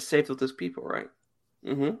the guy that saved all those people, right?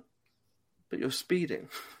 Mm-hmm. But you're speeding.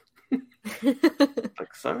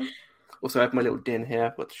 Like, so? Also, I have my little din here.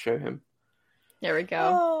 I've got to show him. There we go.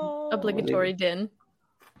 Oh. Obligatory din.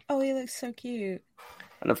 Oh, he looks so cute.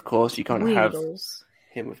 And of course, you can't have Weedles.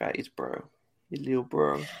 him without his bro. His little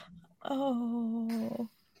bro. Oh,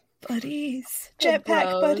 buddies. The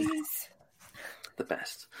Jetpack bros. buddies. The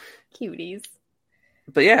best. Cuties.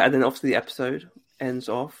 But yeah, and then obviously the episode ends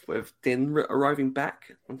off with Din arriving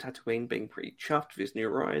back on Tatooine, being pretty chuffed with his new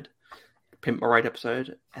ride. Pimp My Ride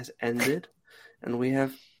episode has ended, and we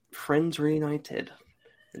have friends reunited.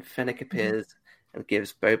 And Fennec appears and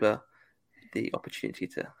gives Boba the opportunity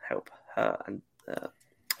to help her and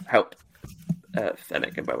help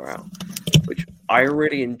Fennec and Boba out, which I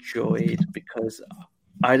really enjoyed because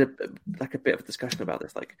I had a bit of a discussion about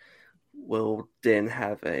this. Like, will Din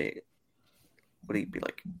would he be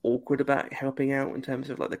like awkward about helping out in terms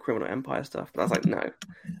of like the criminal empire stuff? But I was like, no,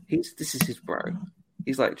 this is his bro.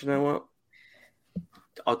 He's like, do you know what?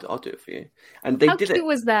 I'll do it for you. And they How did cute it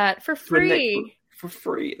was that? For free. for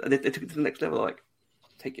free. They took it to the next level. Like,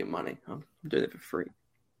 take your money. I'm doing it for free.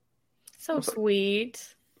 So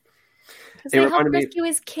sweet. Because It they helped reminded me- rescue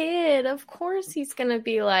his kid. Of course he's going to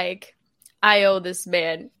be like, I owe this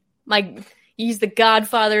man. He's the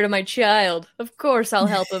godfather to my child. Of course I'll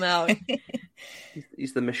help him out.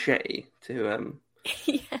 He's the machete to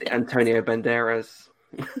Yes. the Antonio Banderas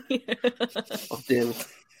of Din.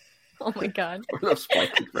 Oh my god. I love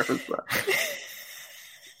Spike reference that.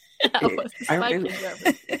 That was a I spiking really-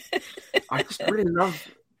 reference. I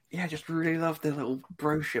just really love their little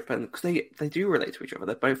broship, and because they do relate to each other.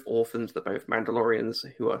 They're both orphans. They're both Mandalorians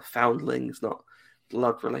who are foundlings, not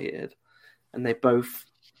blood related, and they both,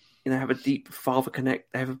 have a deep father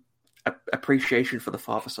connect. They have a appreciation for the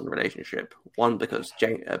father-son relationship. One because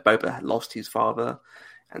Boba had lost his father,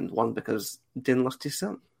 and one because Din lost his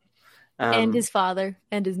son, And his father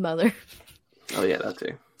and his mother. Oh yeah, that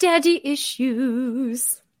too. Daddy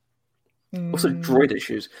issues. Also, droid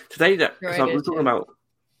issues. Today, Droid so we're talking issues. about,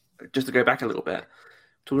 just to go back a little bit,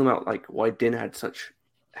 talking about like why Din had such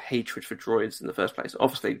hatred for droids in the first place.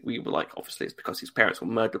 Obviously, it's because his parents were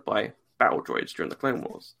murdered by battle droids during the Clone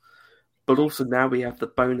Wars. But also now we have the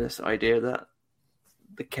bonus idea that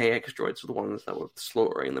the KX droids were the ones that were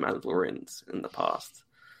slaughtering the Mandalorians in the past.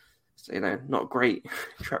 So, not great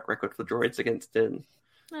track record for droids against Din.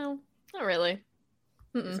 No, not really.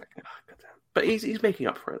 Mm-mm. Like, oh, goddamn. But he's making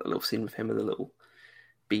up for it. A little scene with him and the little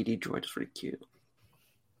BD droid is really cute.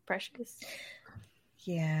 Precious.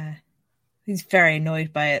 Yeah. He's very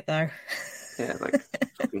annoyed by it, though. Yeah, like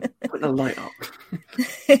putting a light up.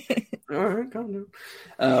 All right, calm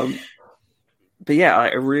down. But yeah,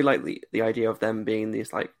 I really like the idea of them being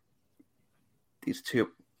these two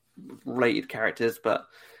related characters, but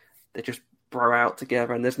they just bro out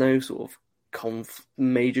together, and there's no sort of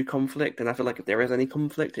major conflict. And I feel like if there is any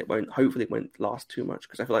conflict, hopefully it won't last too much,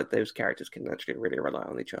 because I feel like those characters can actually really rely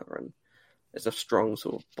on each other, and there's a strong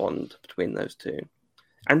sort of bond between those two,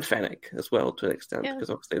 and Fennec as well to an extent, because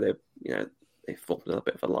obviously they formed a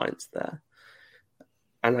bit of alliance there.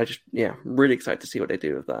 And I just really excited to see what they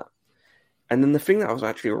do with that. And then the thing that I was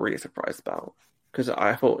actually really surprised about, because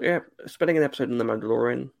I thought, spending an episode in The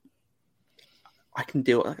Mandalorian, I can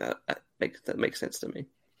deal with that. That makes sense to me.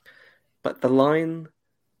 But the line,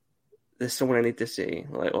 "There's someone I need to see,"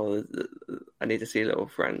 I need to see a little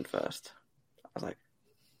friend first. I was like,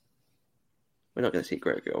 we're not going to see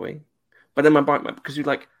Grogu, are we? But then because you're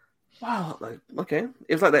like, wow, okay.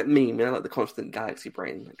 It was like that meme, like the constant galaxy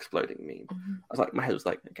brain exploding meme. Mm-hmm. I was like, my head was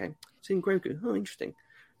like, okay, seeing Grogu, oh, interesting.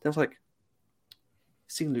 Then I was like,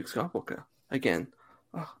 seeing Luke Skywalker again.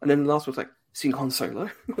 Oh. And then the last one was like, seeing Han Solo.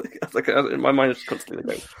 I was like, in my mind, was constantly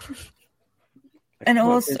going. And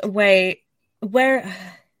also, when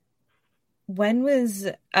was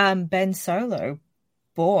Ben Solo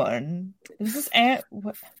born? Was this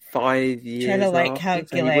 5 years? Trying to after,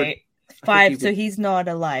 calculate. so 5, so he's not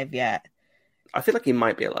alive yet. I feel like he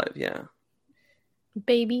might be alive. Yeah,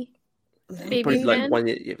 Baby probably Ben? 1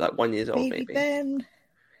 year, 1 year old, maybe. Ben.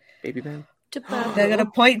 Baby Ben. They're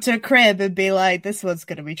gonna point to a crib and be like, "This one's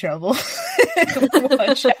gonna be trouble."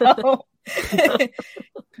 Watch out.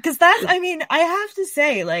 Because that's, I mean, I have to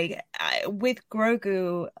say, like, with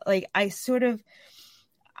Grogu, like, I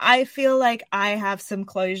feel like I have some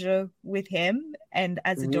closure with him, and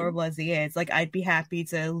as adorable as he is, like, I'd be happy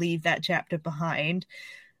to leave that chapter behind,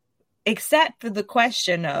 except for the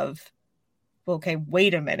question of, okay,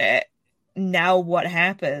 wait a minute, now what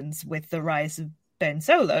happens with the rise of Ben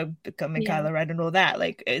Solo becoming Kylo Ren and all that?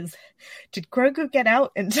 Like, did Grogu get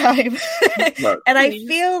out in time? No. And I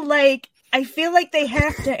feel like they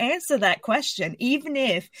have to answer that question, even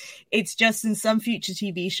if it's just in some future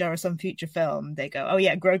TV show or some future film. They go, "Oh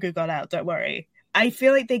yeah, Grogu got out. Don't worry." I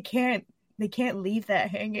feel like they can't leave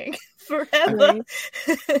that hanging forever.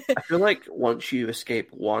 I feel like once you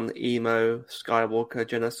escape one emo Skywalker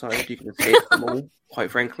genocide, you can escape them all.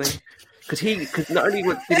 Quite frankly, because not only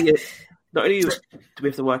do we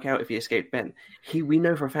have to work out if he escaped Ben, we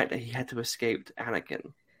know for a fact that he had to escape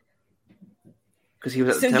Anakin. Because he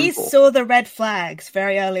was at the temple. He saw the red flags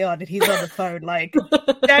very early on, and he's on the phone like,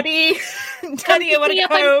 Daddy, I want to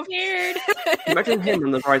go home. Imagine him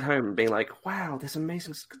on the ride home being like, wow, this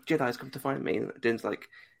amazing Jedi's come to find me. And Din's like,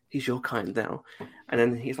 he's your kind now. And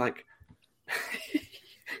then he's like,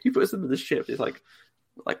 he puts them in the ship. He's like,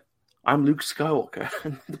 I'm Luke Skywalker.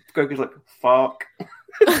 And Grogu's like, fuck.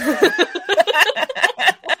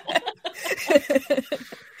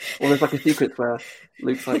 Or there's like a sequence where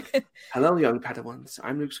Luke's like, hello, young Padawans,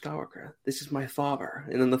 I'm Luke Skywalker. This is my father.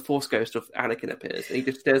 And then the Force ghost of Anakin appears, and he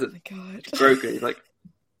just stares at Grogu. He's like...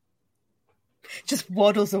 just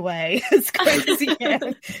waddles away as quick as he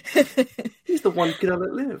can. He's the one kid I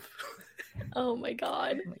let live. Oh my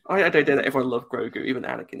god. I don't know that everyone loved Grogu. Even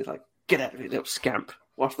Anakin is like, get out of here, little scamp.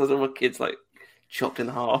 Whilst those other kids like chopped in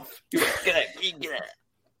half. He's like, get out.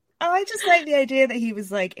 Oh, I just like the idea that he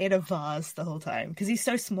was like in a vase the whole time, because he's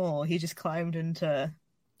so small. He just climbed into.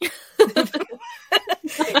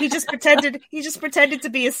 he just pretended to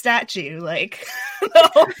be a statue, like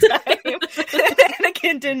the whole time.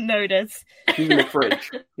 Anakin didn't notice. He's in the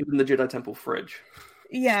fridge. He's in the Jedi Temple fridge.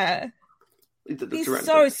 Yeah. He's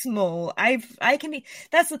so small.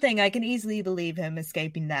 That's the thing. I can easily believe him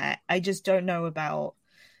escaping that. I just don't know about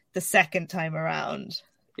the second time around.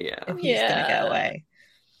 Yeah. If he's gonna get away.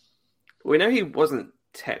 We know he wasn't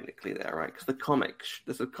technically there, right? Because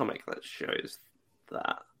there's a comic that shows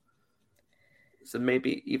that. So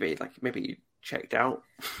maybe you checked out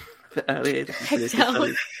earlier. Checked out.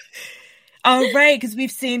 Oh, right, because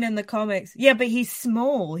we've seen in the comics. Yeah, but he's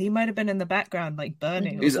small. He might have been in the background, like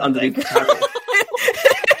burning. He's underneath the panel.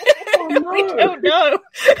 Oh, no. We don't know.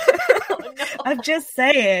 Oh, no. I'm just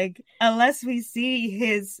saying, unless we see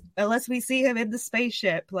him in the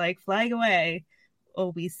spaceship, like flying away,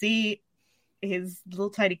 or we see his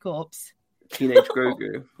little tiny corpse. Teenage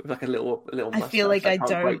Grogu with like a little mustache. I feel like I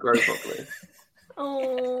don't quite grow properly.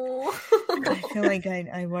 Oh. I feel like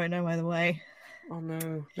I won't know either way. Oh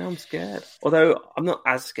no, now I'm scared. Although I'm not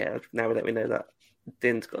as scared now that we know that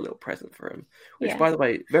Din's got a little present for him. Which, by the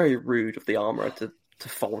way, very rude of the armorer to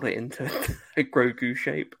fold it into a Grogu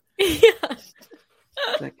shape. Yeah.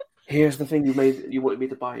 Like, here's the thing you wanted me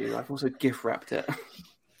to buy you. I've also gift wrapped it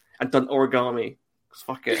and done origami.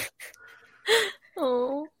 Fuck it.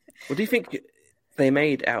 Oh. What do you think they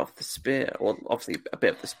made out of the spear? Or obviously a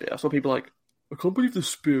bit of the spear. I saw people like, I can't believe the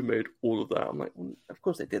spear made all of that. I'm like, well, of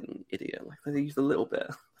course they didn't, idiot. Like, they used a little bit.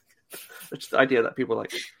 It's just the idea that people are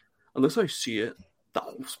like, unless I see it, the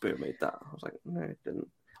whole spear made that. I was like, no, it didn't.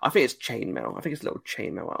 I think it's chainmail. I think it's a little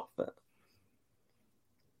chainmail outfit.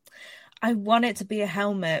 I want it to be a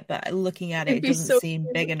helmet, but looking at it doesn't seem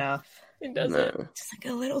big enough. It doesn't. No. Just like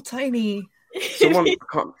a little tiny. Someone, I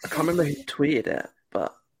can't remember who tweeted it,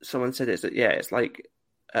 but someone said it's like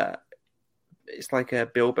a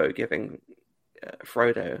Bilbo giving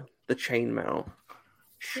Frodo the chainmail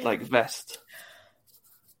like vest.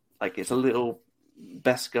 Like it's a little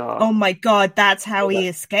Beskar. Oh my god, that's how he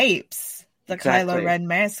escapes the Exactly. Kylo Ren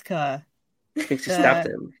massacre. I think she stabbed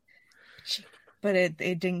him. But it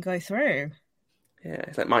didn't go through. Yeah,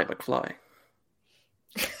 it's like Mike McFly.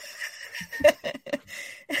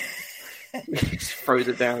 He just throws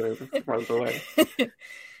it down and runs away.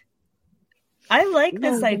 I like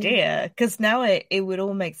this idea because now it would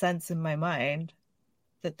all make sense in my mind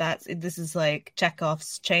this is like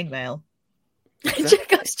Chekhov's chainmail.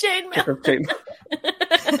 Chekhov's chainmail.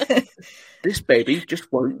 This baby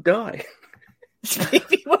just won't die. This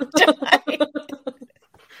baby won't die.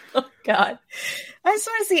 Oh god! I just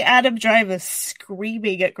want to see Adam Driver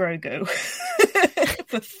screaming at Grogu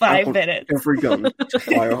for 5 minutes. Every gun to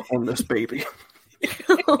fire on this baby.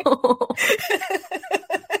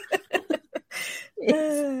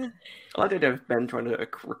 I like the idea of Ben trying to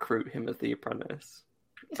recruit him as the apprentice.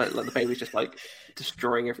 But like the baby's just like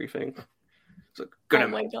destroying everything. It's like, Oh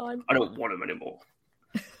my god. I don't want him anymore.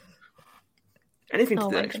 Anything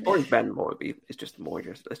to exploring Ben more it's just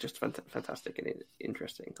fantastic and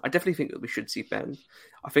interesting. I definitely think that we should see Ben.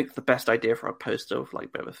 I think the best idea for a poster of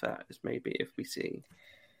like Boba Fett is maybe if we see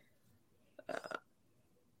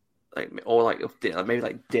maybe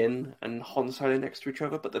like Din and Han Solo next to each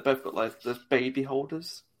other, but they both got like those baby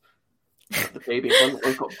holders. The baby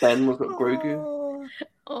one's got Ben, one's got Grogu.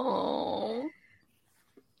 Oh,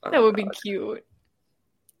 that would be cute.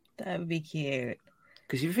 That would be cute.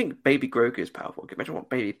 Because if you think baby Grogu is powerful, imagine what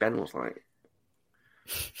baby Ben was like.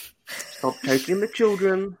 Stop choking the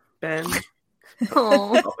children, Ben.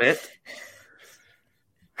 Oh, stop it.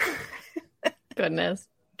 Goodness.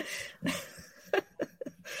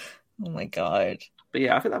 Oh my god. But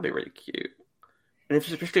yeah, I think that'd be really cute. And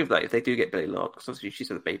especially if they do get Billy Lord, because obviously she's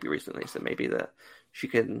had a baby recently, so maybe that she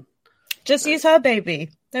can just use her baby.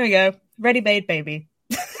 There we go. Ready-made baby.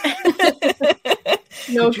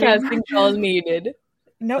 No casting call needed.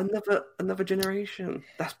 Nope. Another generation.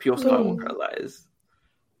 That's pure Skywalker, that is.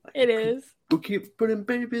 Like, it is. We'll keep putting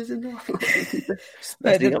babies in there.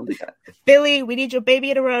 Billy, we need your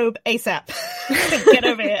baby in a robe ASAP. Get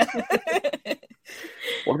over here.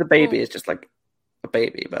 Well, the baby is just like a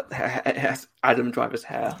baby, but it has Adam Driver's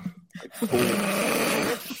hair. Like,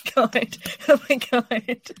 God. Oh my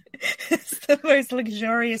god. It's the most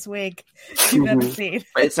luxurious wig you've ever seen.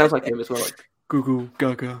 But it sounds like him as well, like Goo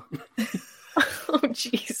Gaga. Oh,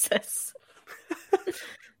 Jesus.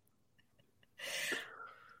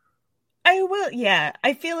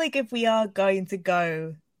 I feel like if we are going to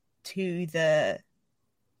go to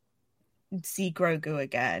see Grogu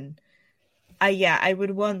again, I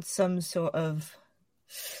would want some sort of,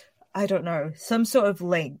 I don't know, some sort of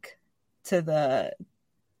link to the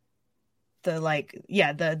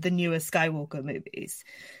newer Skywalker movies,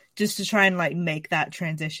 just to try and like make that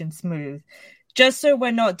transition smooth, just so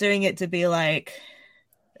we're not doing it to be like,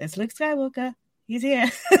 it's Luke Skywalker, he's here.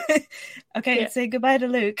 Okay, say goodbye to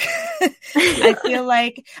Luke. I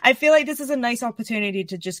feel like this is a nice opportunity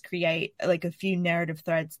to just create like a few narrative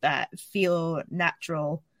threads that feel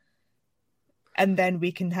natural, and then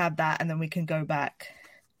we can have that, and then we can go back.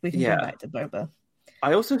 We can go back to Boba.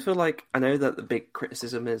 I also feel like, I know that the big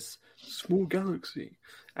criticism is small galaxy,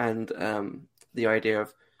 and the idea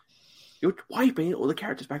of why are you bringing all the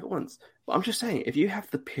characters back at once? But I'm just saying, if you have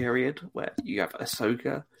the period where you have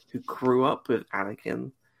Ahsoka, who grew up with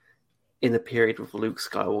Anakin, in the period with Luke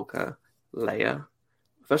Skywalker, Leia,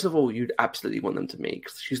 first of all, you'd absolutely want them to meet,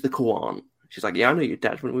 because she's the cool aunt. She's like, yeah, I know your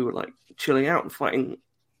dad when we were like chilling out and fighting,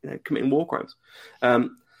 committing war crimes.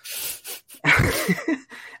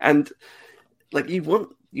 And like you'd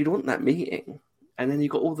want that meeting. And then you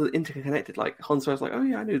got all the interconnected, like Han Solo's like, oh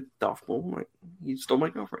yeah, I knew Darth Maul, like you stole my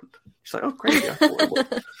girlfriend. She's like, oh crazy, I thought it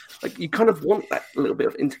was. Like you kind of want that little bit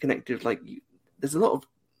of interconnected. Like there's a lot of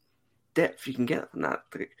depth you can get from that.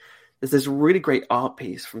 Like, there's this really great art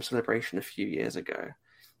piece from Celebration a few years ago,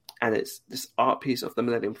 and it's this art piece of the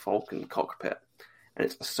Millennium Falcon cockpit, and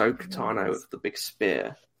it's Ahsoka Tano with the big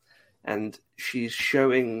spear, and she's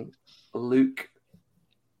showing Luke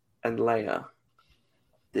and Leia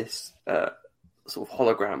this sort of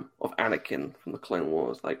hologram of Anakin from the Clone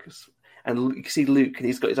Wars, like, and you see Luke and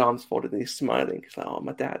he's got his arms folded and he's smiling. He's like, "Oh,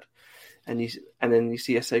 my dad," and then you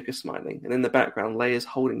see Ahsoka smiling, and in the background, Leia's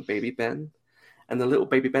holding baby Ben, and the little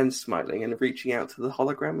baby Ben's smiling and reaching out to the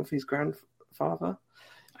hologram of his grandfather,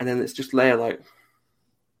 and then it's just Leia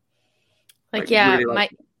yeah, really,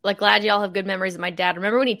 glad y'all have good memories of my dad.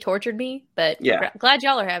 Remember when he tortured me? But glad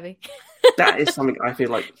y'all are happy. That is something I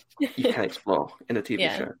feel like you can explore in a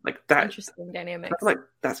TV show. Like that interesting dynamic. Like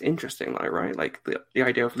that's interesting, like, right? Like the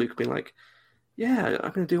idea of Luke being like, yeah,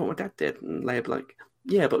 I'm gonna do what my dad did, and Leia be like,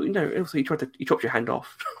 yeah, but also he chopped your hand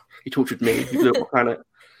off. He tortured me, he blew up my planet.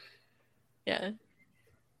 Yeah.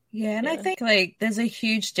 Yeah, and I think like there's a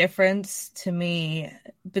huge difference to me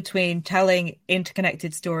between telling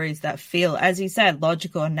interconnected stories that feel, as you said,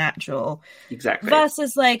 logical and natural. Exactly.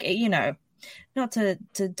 Versus like, not to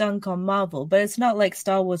dunk on Marvel, but it's not like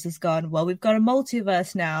Star Wars has gone, well, we've got a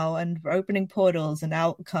multiverse now and we're opening portals and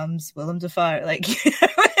out comes Willem Dafoe. Like,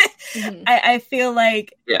 I feel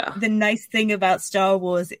like the nice thing about Star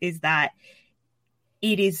Wars is that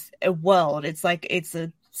it is a world. It's like, it's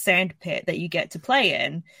a sandpit that you get to play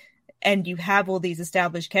in, and you have all these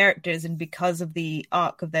established characters, and because of the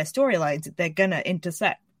arc of their storylines, they're gonna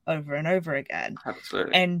intersect over and over again.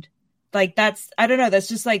 Absolutely. And like, that's, I don't know, that's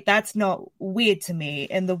just like, that's not weird to me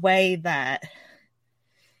in the way that,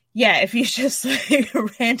 if you just like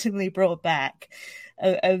randomly brought back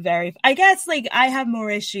a very, I guess, like, I have more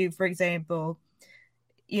issue, for example,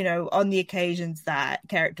 you know, on the occasions that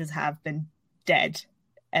characters have been dead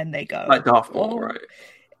and they go like Darth Maul, right?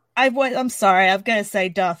 I'm sorry, I'm gonna say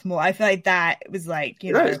Darth Maul. I feel like that was like,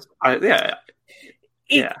 you know,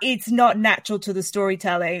 it's not natural to the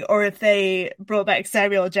storytelling. Or if they brought back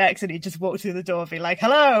Samuel Jackson, he just walked through the door and be like,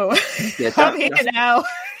 hello, I'm here now.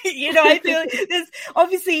 You know, I feel like there's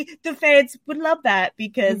obviously the fans would love that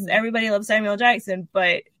because everybody loves Samuel Jackson,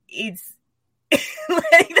 but it's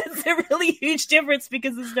like that's a really huge difference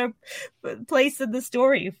because there's no place in the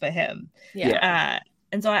story for him.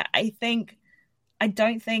 And so I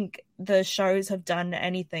don't think the shows have done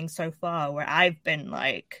anything so far where I've been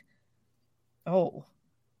like, oh,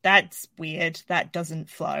 that's weird. That doesn't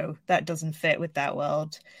flow. That doesn't fit with that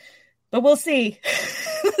world. But we'll see.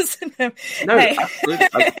 Absolutely.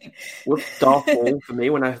 Like, with Darth Maul, for me,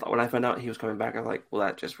 when I found out he was coming back, I was like, well,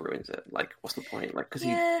 that just ruins it. Like, what's the point? Like, because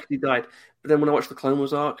he died. But then when I watched the Clone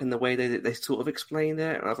Wars arc and the way they sort of explained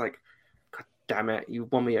it, and I was like, God damn it, you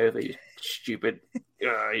won me over, you stupid.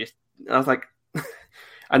 And I was like,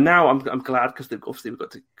 and now I'm glad because obviously we've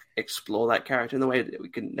got to explore that character in the way that we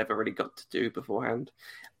never really got to do beforehand.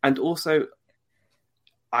 And also,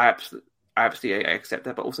 I absolutely accept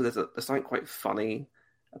that, but also there's something quite funny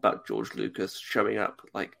about George Lucas showing up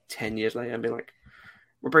like 10 years later and being like,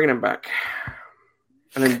 we're bringing him back.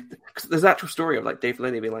 And then cause there's the actual story of like Dave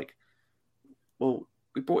Filoni being like, well,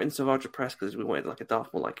 we brought in Savage Opress because we wanted like a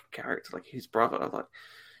Darth Maul like character, like his brother. I was like,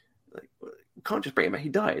 we can't just bring him back. He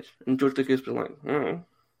died. And George Lucas was like,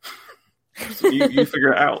 so you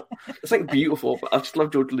figure it out. It's like beautiful, but I just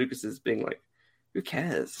love George Lucas's being like, who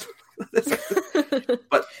cares?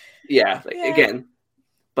 But again,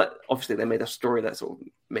 but obviously they made a story that sort of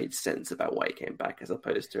made sense about why he came back, as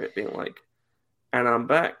opposed to it being like, and I'm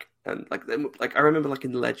back, and like I remember like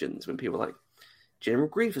in Legends when people were like, General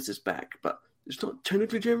Grievous is back, but it's not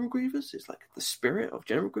technically General Grievous. It's like the spirit of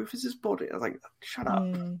General Grievous' body. I was like, shut up,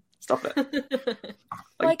 stop it.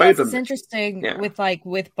 Well, I guess it's interesting with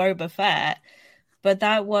Boba Fett, but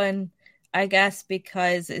that one, I guess,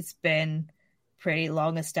 because it's been pretty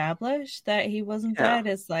long established that he wasn't dead,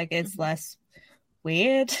 it's like it's less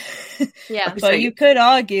weird. But you could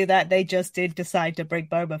argue that they just did decide to bring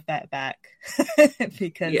Boba Fett back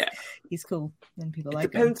because he's cool and people like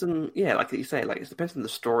him. Depends on like you say, like it depends on the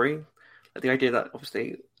story. Like the idea that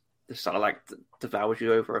obviously the satellite devours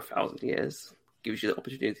you over 1,000 years gives you the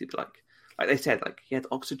opportunity to like they said, like he had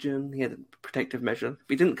oxygen, he had a protective measure, but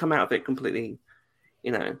he didn't come out of it completely.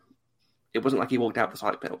 You know, it wasn't like he walked out the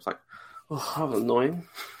side pit. It was like, oh, that was annoying.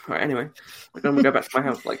 Right, anyway, like I'm gonna go back to my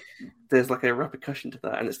house. Like, there's like a repercussion to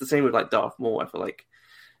that, and it's the same with like Darth Maul. I feel like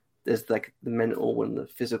there's like the mental and the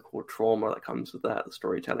physical trauma that comes with that, the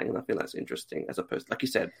storytelling, and I feel that's interesting. As opposed to, like you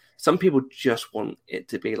said, some people just want it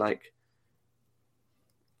to be like,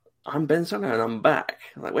 I'm Ben Solo and I'm back.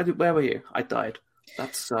 Like, where were you? I died.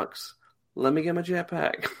 That sucks. Let me get my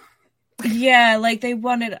jetpack. Yeah, like they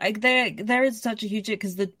wanted. Like, there is such a huge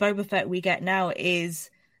because the Boba Fett we get now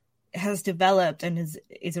has developed and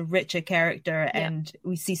is a richer character, and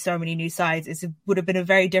we see so many new sides. It would have been a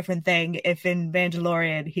very different thing if in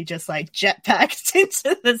Mandalorian he just like jetpacked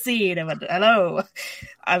into the scene and went, "Hello,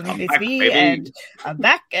 it's me, baby. And I'm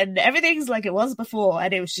back, and everything's like it was before,"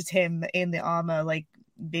 and it was just him in the armor, like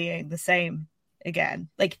being the same again.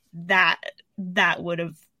 Like that would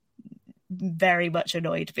have very much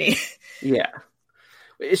annoyed me. Yeah,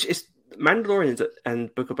 it's Mandalorians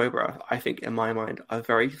and Book of Boba, I think, in my mind, are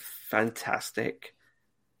very fantastic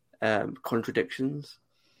contradictions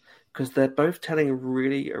because they're both telling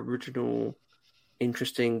really original,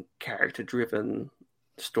 interesting, character-driven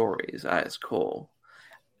stories at its core,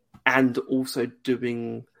 and also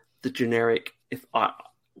doing the generic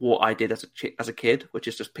what I did as a kid, which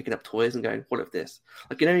is just picking up toys and going, "What if this?"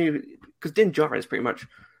 Like because Din Djarin is pretty much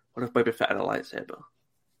what if Boba Fett had a lightsaber?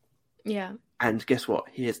 Yeah, and guess what?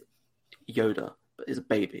 He is Yoda, but is a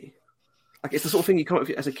baby. Like it's the sort of thing you come up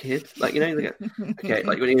with as a kid. Like like, okay,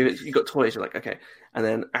 like when you got toys, you're like, okay, and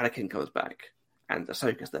then Anakin comes back and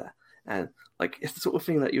Ahsoka's there, and like it's the sort of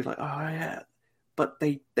thing that you're like, oh yeah, but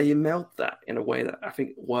they meld that in a way that I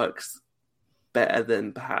think works better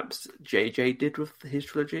than perhaps JJ did with his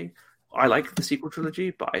trilogy. I like the sequel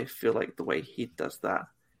trilogy, but I feel like the way he does that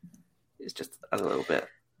is just a little bit.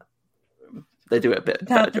 They do it a bit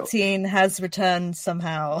better job. Palpatine has returned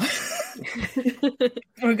somehow.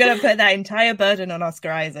 We're going to put that entire burden on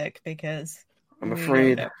Oscar Isaac because I'm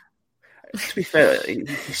afraid. To be fair, he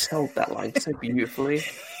sold that line so beautifully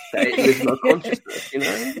that it lives in our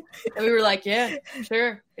consciousness, And we were like, yeah,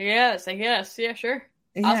 sure, yes, I guess, yeah, sure.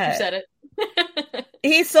 Oscar said it.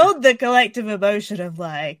 he sold the collective emotion of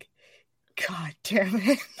like, God damn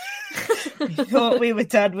it. We thought we were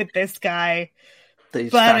done with this guy. But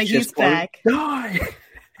he's back. Die.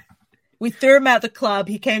 We threw him out the club.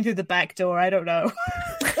 He came through the back door. I don't know.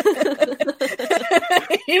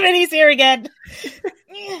 Even he's here again.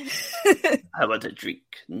 I want a drink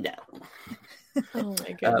now. Oh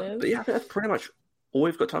my goodness. But yeah, that's pretty much all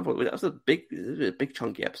we've got time for. That was a big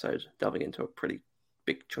chunky episode, delving into a pretty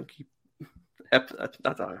big chunky episode.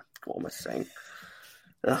 What am I saying?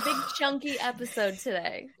 Big chunky episode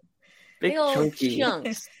today. Big old chunky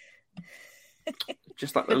chunks.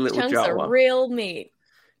 Just like The a little chunks Jawa. are real meat.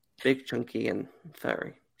 Big chunky and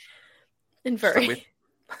furry. And furry.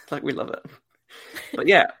 Like we love it. But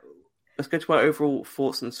yeah, let's go to our overall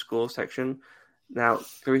thoughts and score section. Now,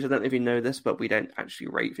 Clarisse, I don't know if you know this, but we don't actually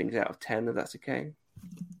rate things out of 10, if that's okay.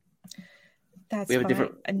 That's we have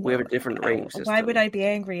fine. We have a different rating system. Why would I be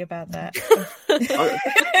angry about that? Okay.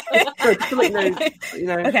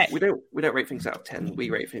 We don't rate things out of 10. We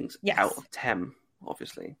rate things out of 10,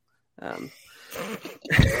 obviously. I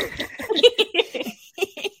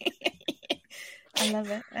love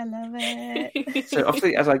it. So,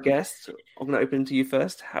 obviously, as our guest, I'm going to open to you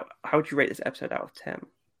first. How would you rate this episode out of 10?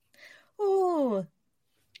 Oh,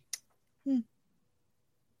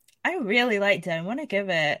 I really liked it. I want to give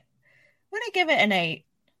it an 8.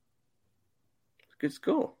 Good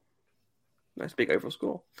score. Nice big overall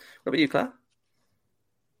score. What about you, Claire?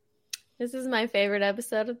 This is my favorite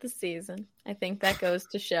episode of the season. I think that goes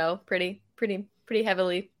to show. Pretty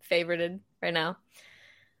heavily favorited right now.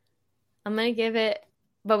 I'm gonna give it,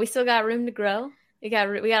 but we still got room to grow. We got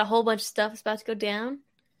a whole bunch of stuff that's about to go down.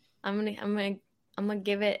 I'm gonna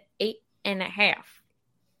give it 8.5.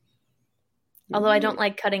 Although I don't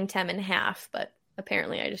like cutting Tem in half, but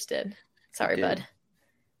apparently I just did. Sorry, bud.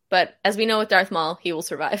 But as we know with Darth Maul, he will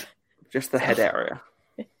survive. Just the head area.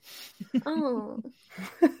 Oh.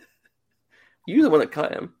 You're the one that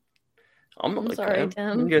cut him. I'm not I'm the sorry, cut him. Tim.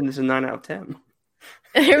 I'm giving this a 9 out of 10.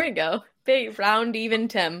 There we go. Big, round, even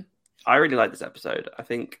Tim. I really like this episode. I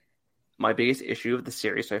think my biggest issue of the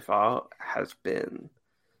series so far has been,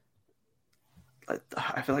 like,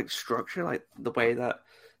 I feel like structure, like the way that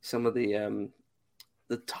some of the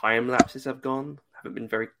time lapses have gone haven't been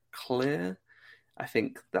very clear. I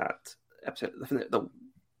think that episode, the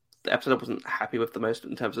episode I wasn't happy with the most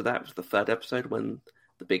in terms of that was the third episode when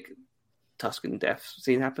the big Tusken death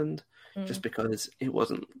scene happened, just because it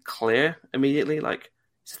wasn't clear immediately. Like,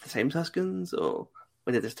 is it the same Tuskens or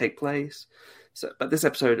when did this take place? So, but this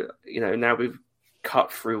episode, now we've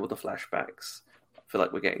cut through all the flashbacks. I feel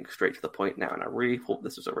like we're getting straight to the point now, and I really thought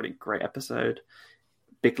this was a really great episode.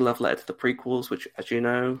 Big love letter to the prequels, which, as you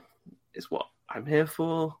know, is what I'm here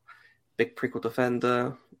for. Big prequel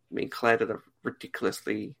defender. I mean, Claire did a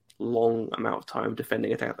ridiculously long amount of time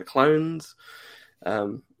defending Attack of the Clones.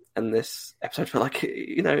 And this episode felt like,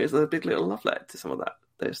 is a big little love letter to some of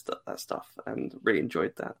that stuff, and really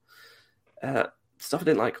enjoyed that. Stuff I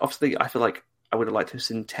didn't like, obviously, I feel like I would have liked to have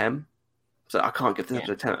seen Tem. So I can't give this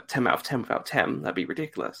episode 10 out of 10 without Tem. That'd be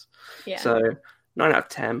ridiculous. Yeah. So 9 out of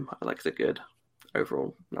 10, I feel like it's a good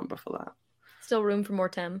overall number for that. Still room for more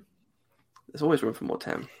Tem. There's always room for more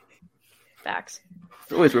Tem. Facts.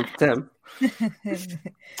 There's always room for Tem.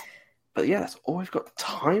 But yeah, that's all we've got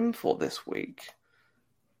time for this week.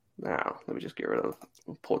 Now, let me just get rid of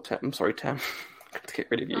poor Tem. I'm sorry, Tem. to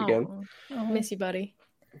get rid of you again. Miss you, buddy.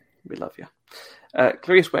 We love you.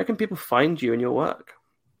 Clarisse, where can people find you and your work?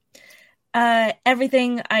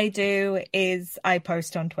 Everything I do is I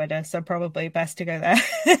post on Twitter, so probably best to go there,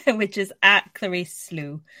 which is at Clarisse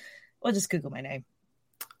Slew. Or just Google my name.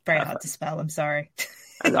 Very hard to spell, I'm sorry.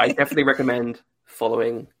 And I definitely recommend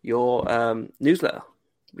following your newsletter,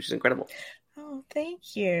 which is incredible. Oh,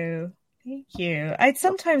 thank you. Thank you. I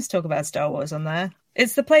sometimes talk about Star Wars on there.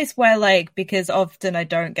 It's the place where, because often I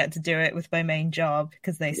don't get to do it with my main job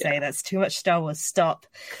because they say that's too much Star Wars, stop.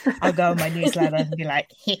 I'll go on my newsletter and be like,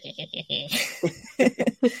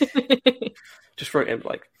 just wrote in,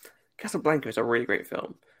 Casablanca is a really great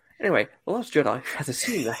film. Anyway, The Last Jedi has a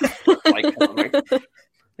scene there.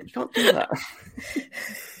 You can't do that.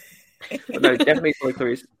 But no, definitely follow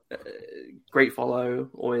Clarisse. Great follow.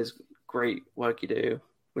 Always great work you do.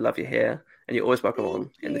 We love you here. And you're always welcome on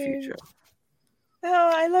in the future.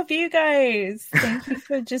 Oh, I love you guys. Thank you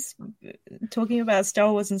for just talking about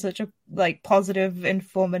Star Wars in such a positive,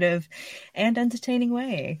 informative, and entertaining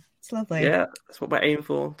way. It's lovely. Yeah, that's what we're aiming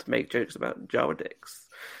for, to make jokes about Jawa dicks.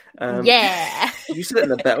 You said it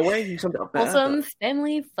in a better way. You summed it up better. Wholesome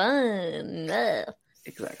family fun. Ugh.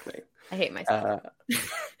 Exactly. I hate myself.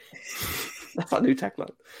 That's our new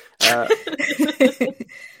tagline.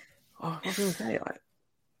 What was I going to say?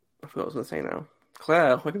 I forgot what I was going to say now.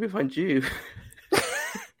 Claire, where can we find you?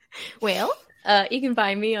 Well, you can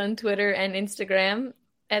find me on Twitter and Instagram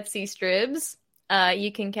at cstribs.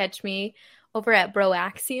 You can catch me over at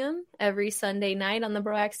Broaxium every Sunday night on the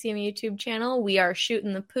Broaxium YouTube channel. We are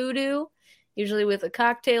shooting the poodoo, usually with a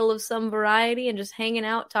cocktail of some variety and just hanging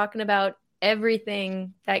out, talking about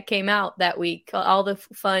everything that came out that week. All the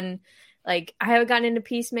fun, like, I haven't gotten into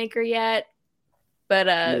Peacemaker yet, but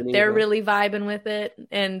they're really vibing with it.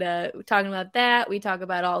 And talking about that, we talk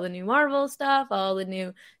about all the new Marvel stuff, all the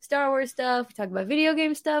new Star Wars stuff. We talk about video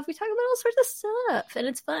game stuff. We talk about all sorts of stuff, and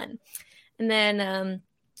it's fun. And then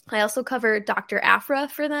I also cover Dr. Aphra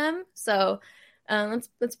for them. So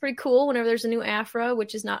that's pretty cool. Whenever there's a new Aphra,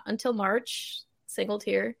 which is not until March, single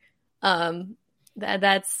tier,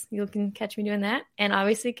 that's you can catch me doing that. And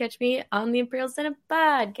obviously catch me on the Imperial Senate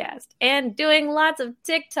podcast and doing lots of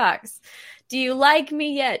TikToks. Do you like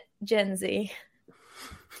me yet, Gen Z?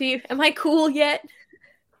 Am I cool yet?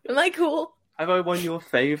 Am I cool? Have I won your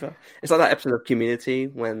favor? It's like that episode of Community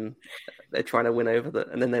when they're trying to win over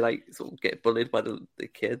and then they like sort of get bullied by the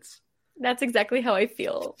kids. That's exactly how I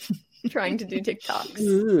feel trying to do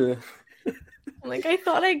TikToks. I'm like, I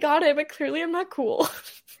thought I got it, but clearly I'm not cool.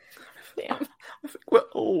 Damn. I think we're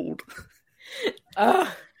old. Damn.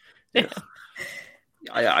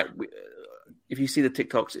 If you see the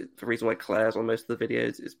TikToks, the reason why Claire's on most of the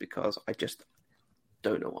videos is because I just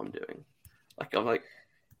don't know what I'm doing. I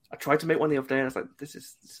tried to make one the other day, and I was like,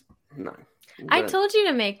 no. I told you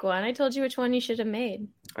to make one. I told you which one you should have made.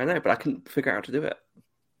 I know, but I couldn't figure out how to do it.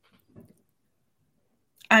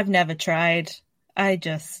 I've never tried.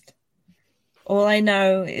 All I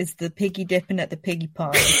know is the piggy dipping at the piggy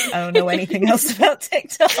pond. I don't know anything else about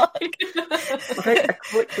TikTok. I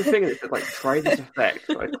clicked the thing and it said, like, try this effect.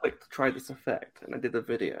 So I clicked try this effect, and I did the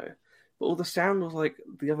video. But all the sound was like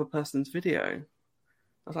the other person's video. I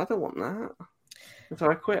was like, I don't want that. And so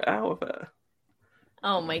I quit out of it.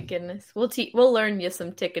 Oh my goodness. We'll learn you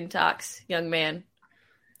some tick and talks, young man.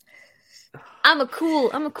 I'm a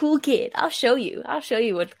cool kid. I'll show you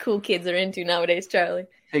what cool kids are into nowadays, Charlie.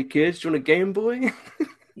 Hey kids, do you want a Game Boy?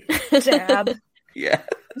 Dab. Yeah.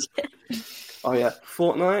 Oh yeah,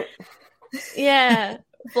 Fortnite. Yeah,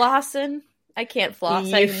 flossing. I can't floss.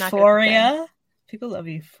 Euphoria. People love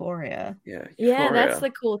Euphoria. Yeah. Yeah, that's the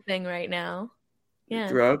cool thing right now. Yeah.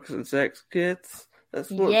 Drugs and sex kits. That's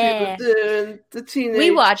what people do. The teenage.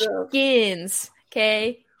 We watch stuff. Skins,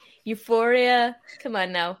 okay? Euphoria. Come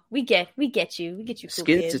on now. We get you. We get you. Cool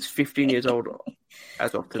Skins kids. is 15 years old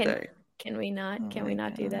as of today. Can we not? Can we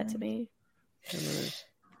not do that to me? It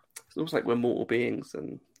looks like we're mortal beings,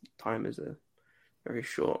 and time is a very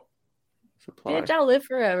short supply. Bitch, I'll live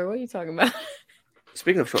forever. What are you talking about?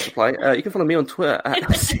 Speaking of short supply, you can follow me on Twitter at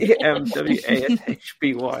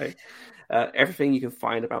CMWASHBY. Everything you can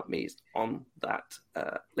find about me is on that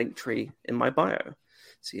link tree in my bio.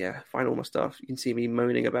 So yeah, find all my stuff. You can see me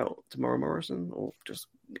moaning about Tamara Morrison or just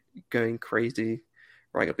going crazy,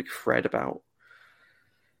 writing a big thread about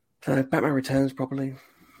Batman Returns, probably.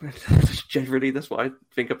 Generally, that's what I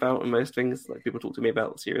think about in most things. Like, people talk to me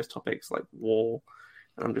about serious topics like war,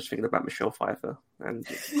 and I'm just thinking about Michelle Pfeiffer. And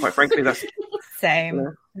quite frankly, that's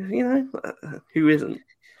same. Who isn't?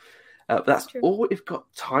 But that's all we've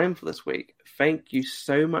got time for this week. Thank you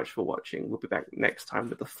so much for watching. We'll be back next time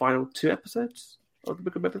with the final 2 episodes of the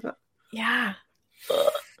Book of Boba Fett. Yeah.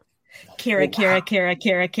 Kira.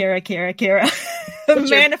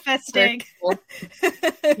 Manifesting.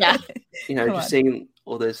 Yeah. Just seeing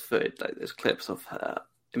all those footage, like those clips of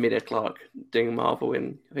Emilia Clarke doing Marvel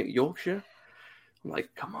in, I think, Yorkshire. I'm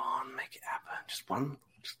like, come on, make it happen. Just come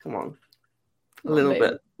on. A little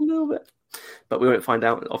bit. But we won't find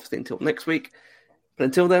out, obviously, until next week. But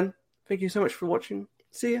until then, thank you so much for watching.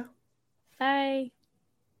 See ya. Bye.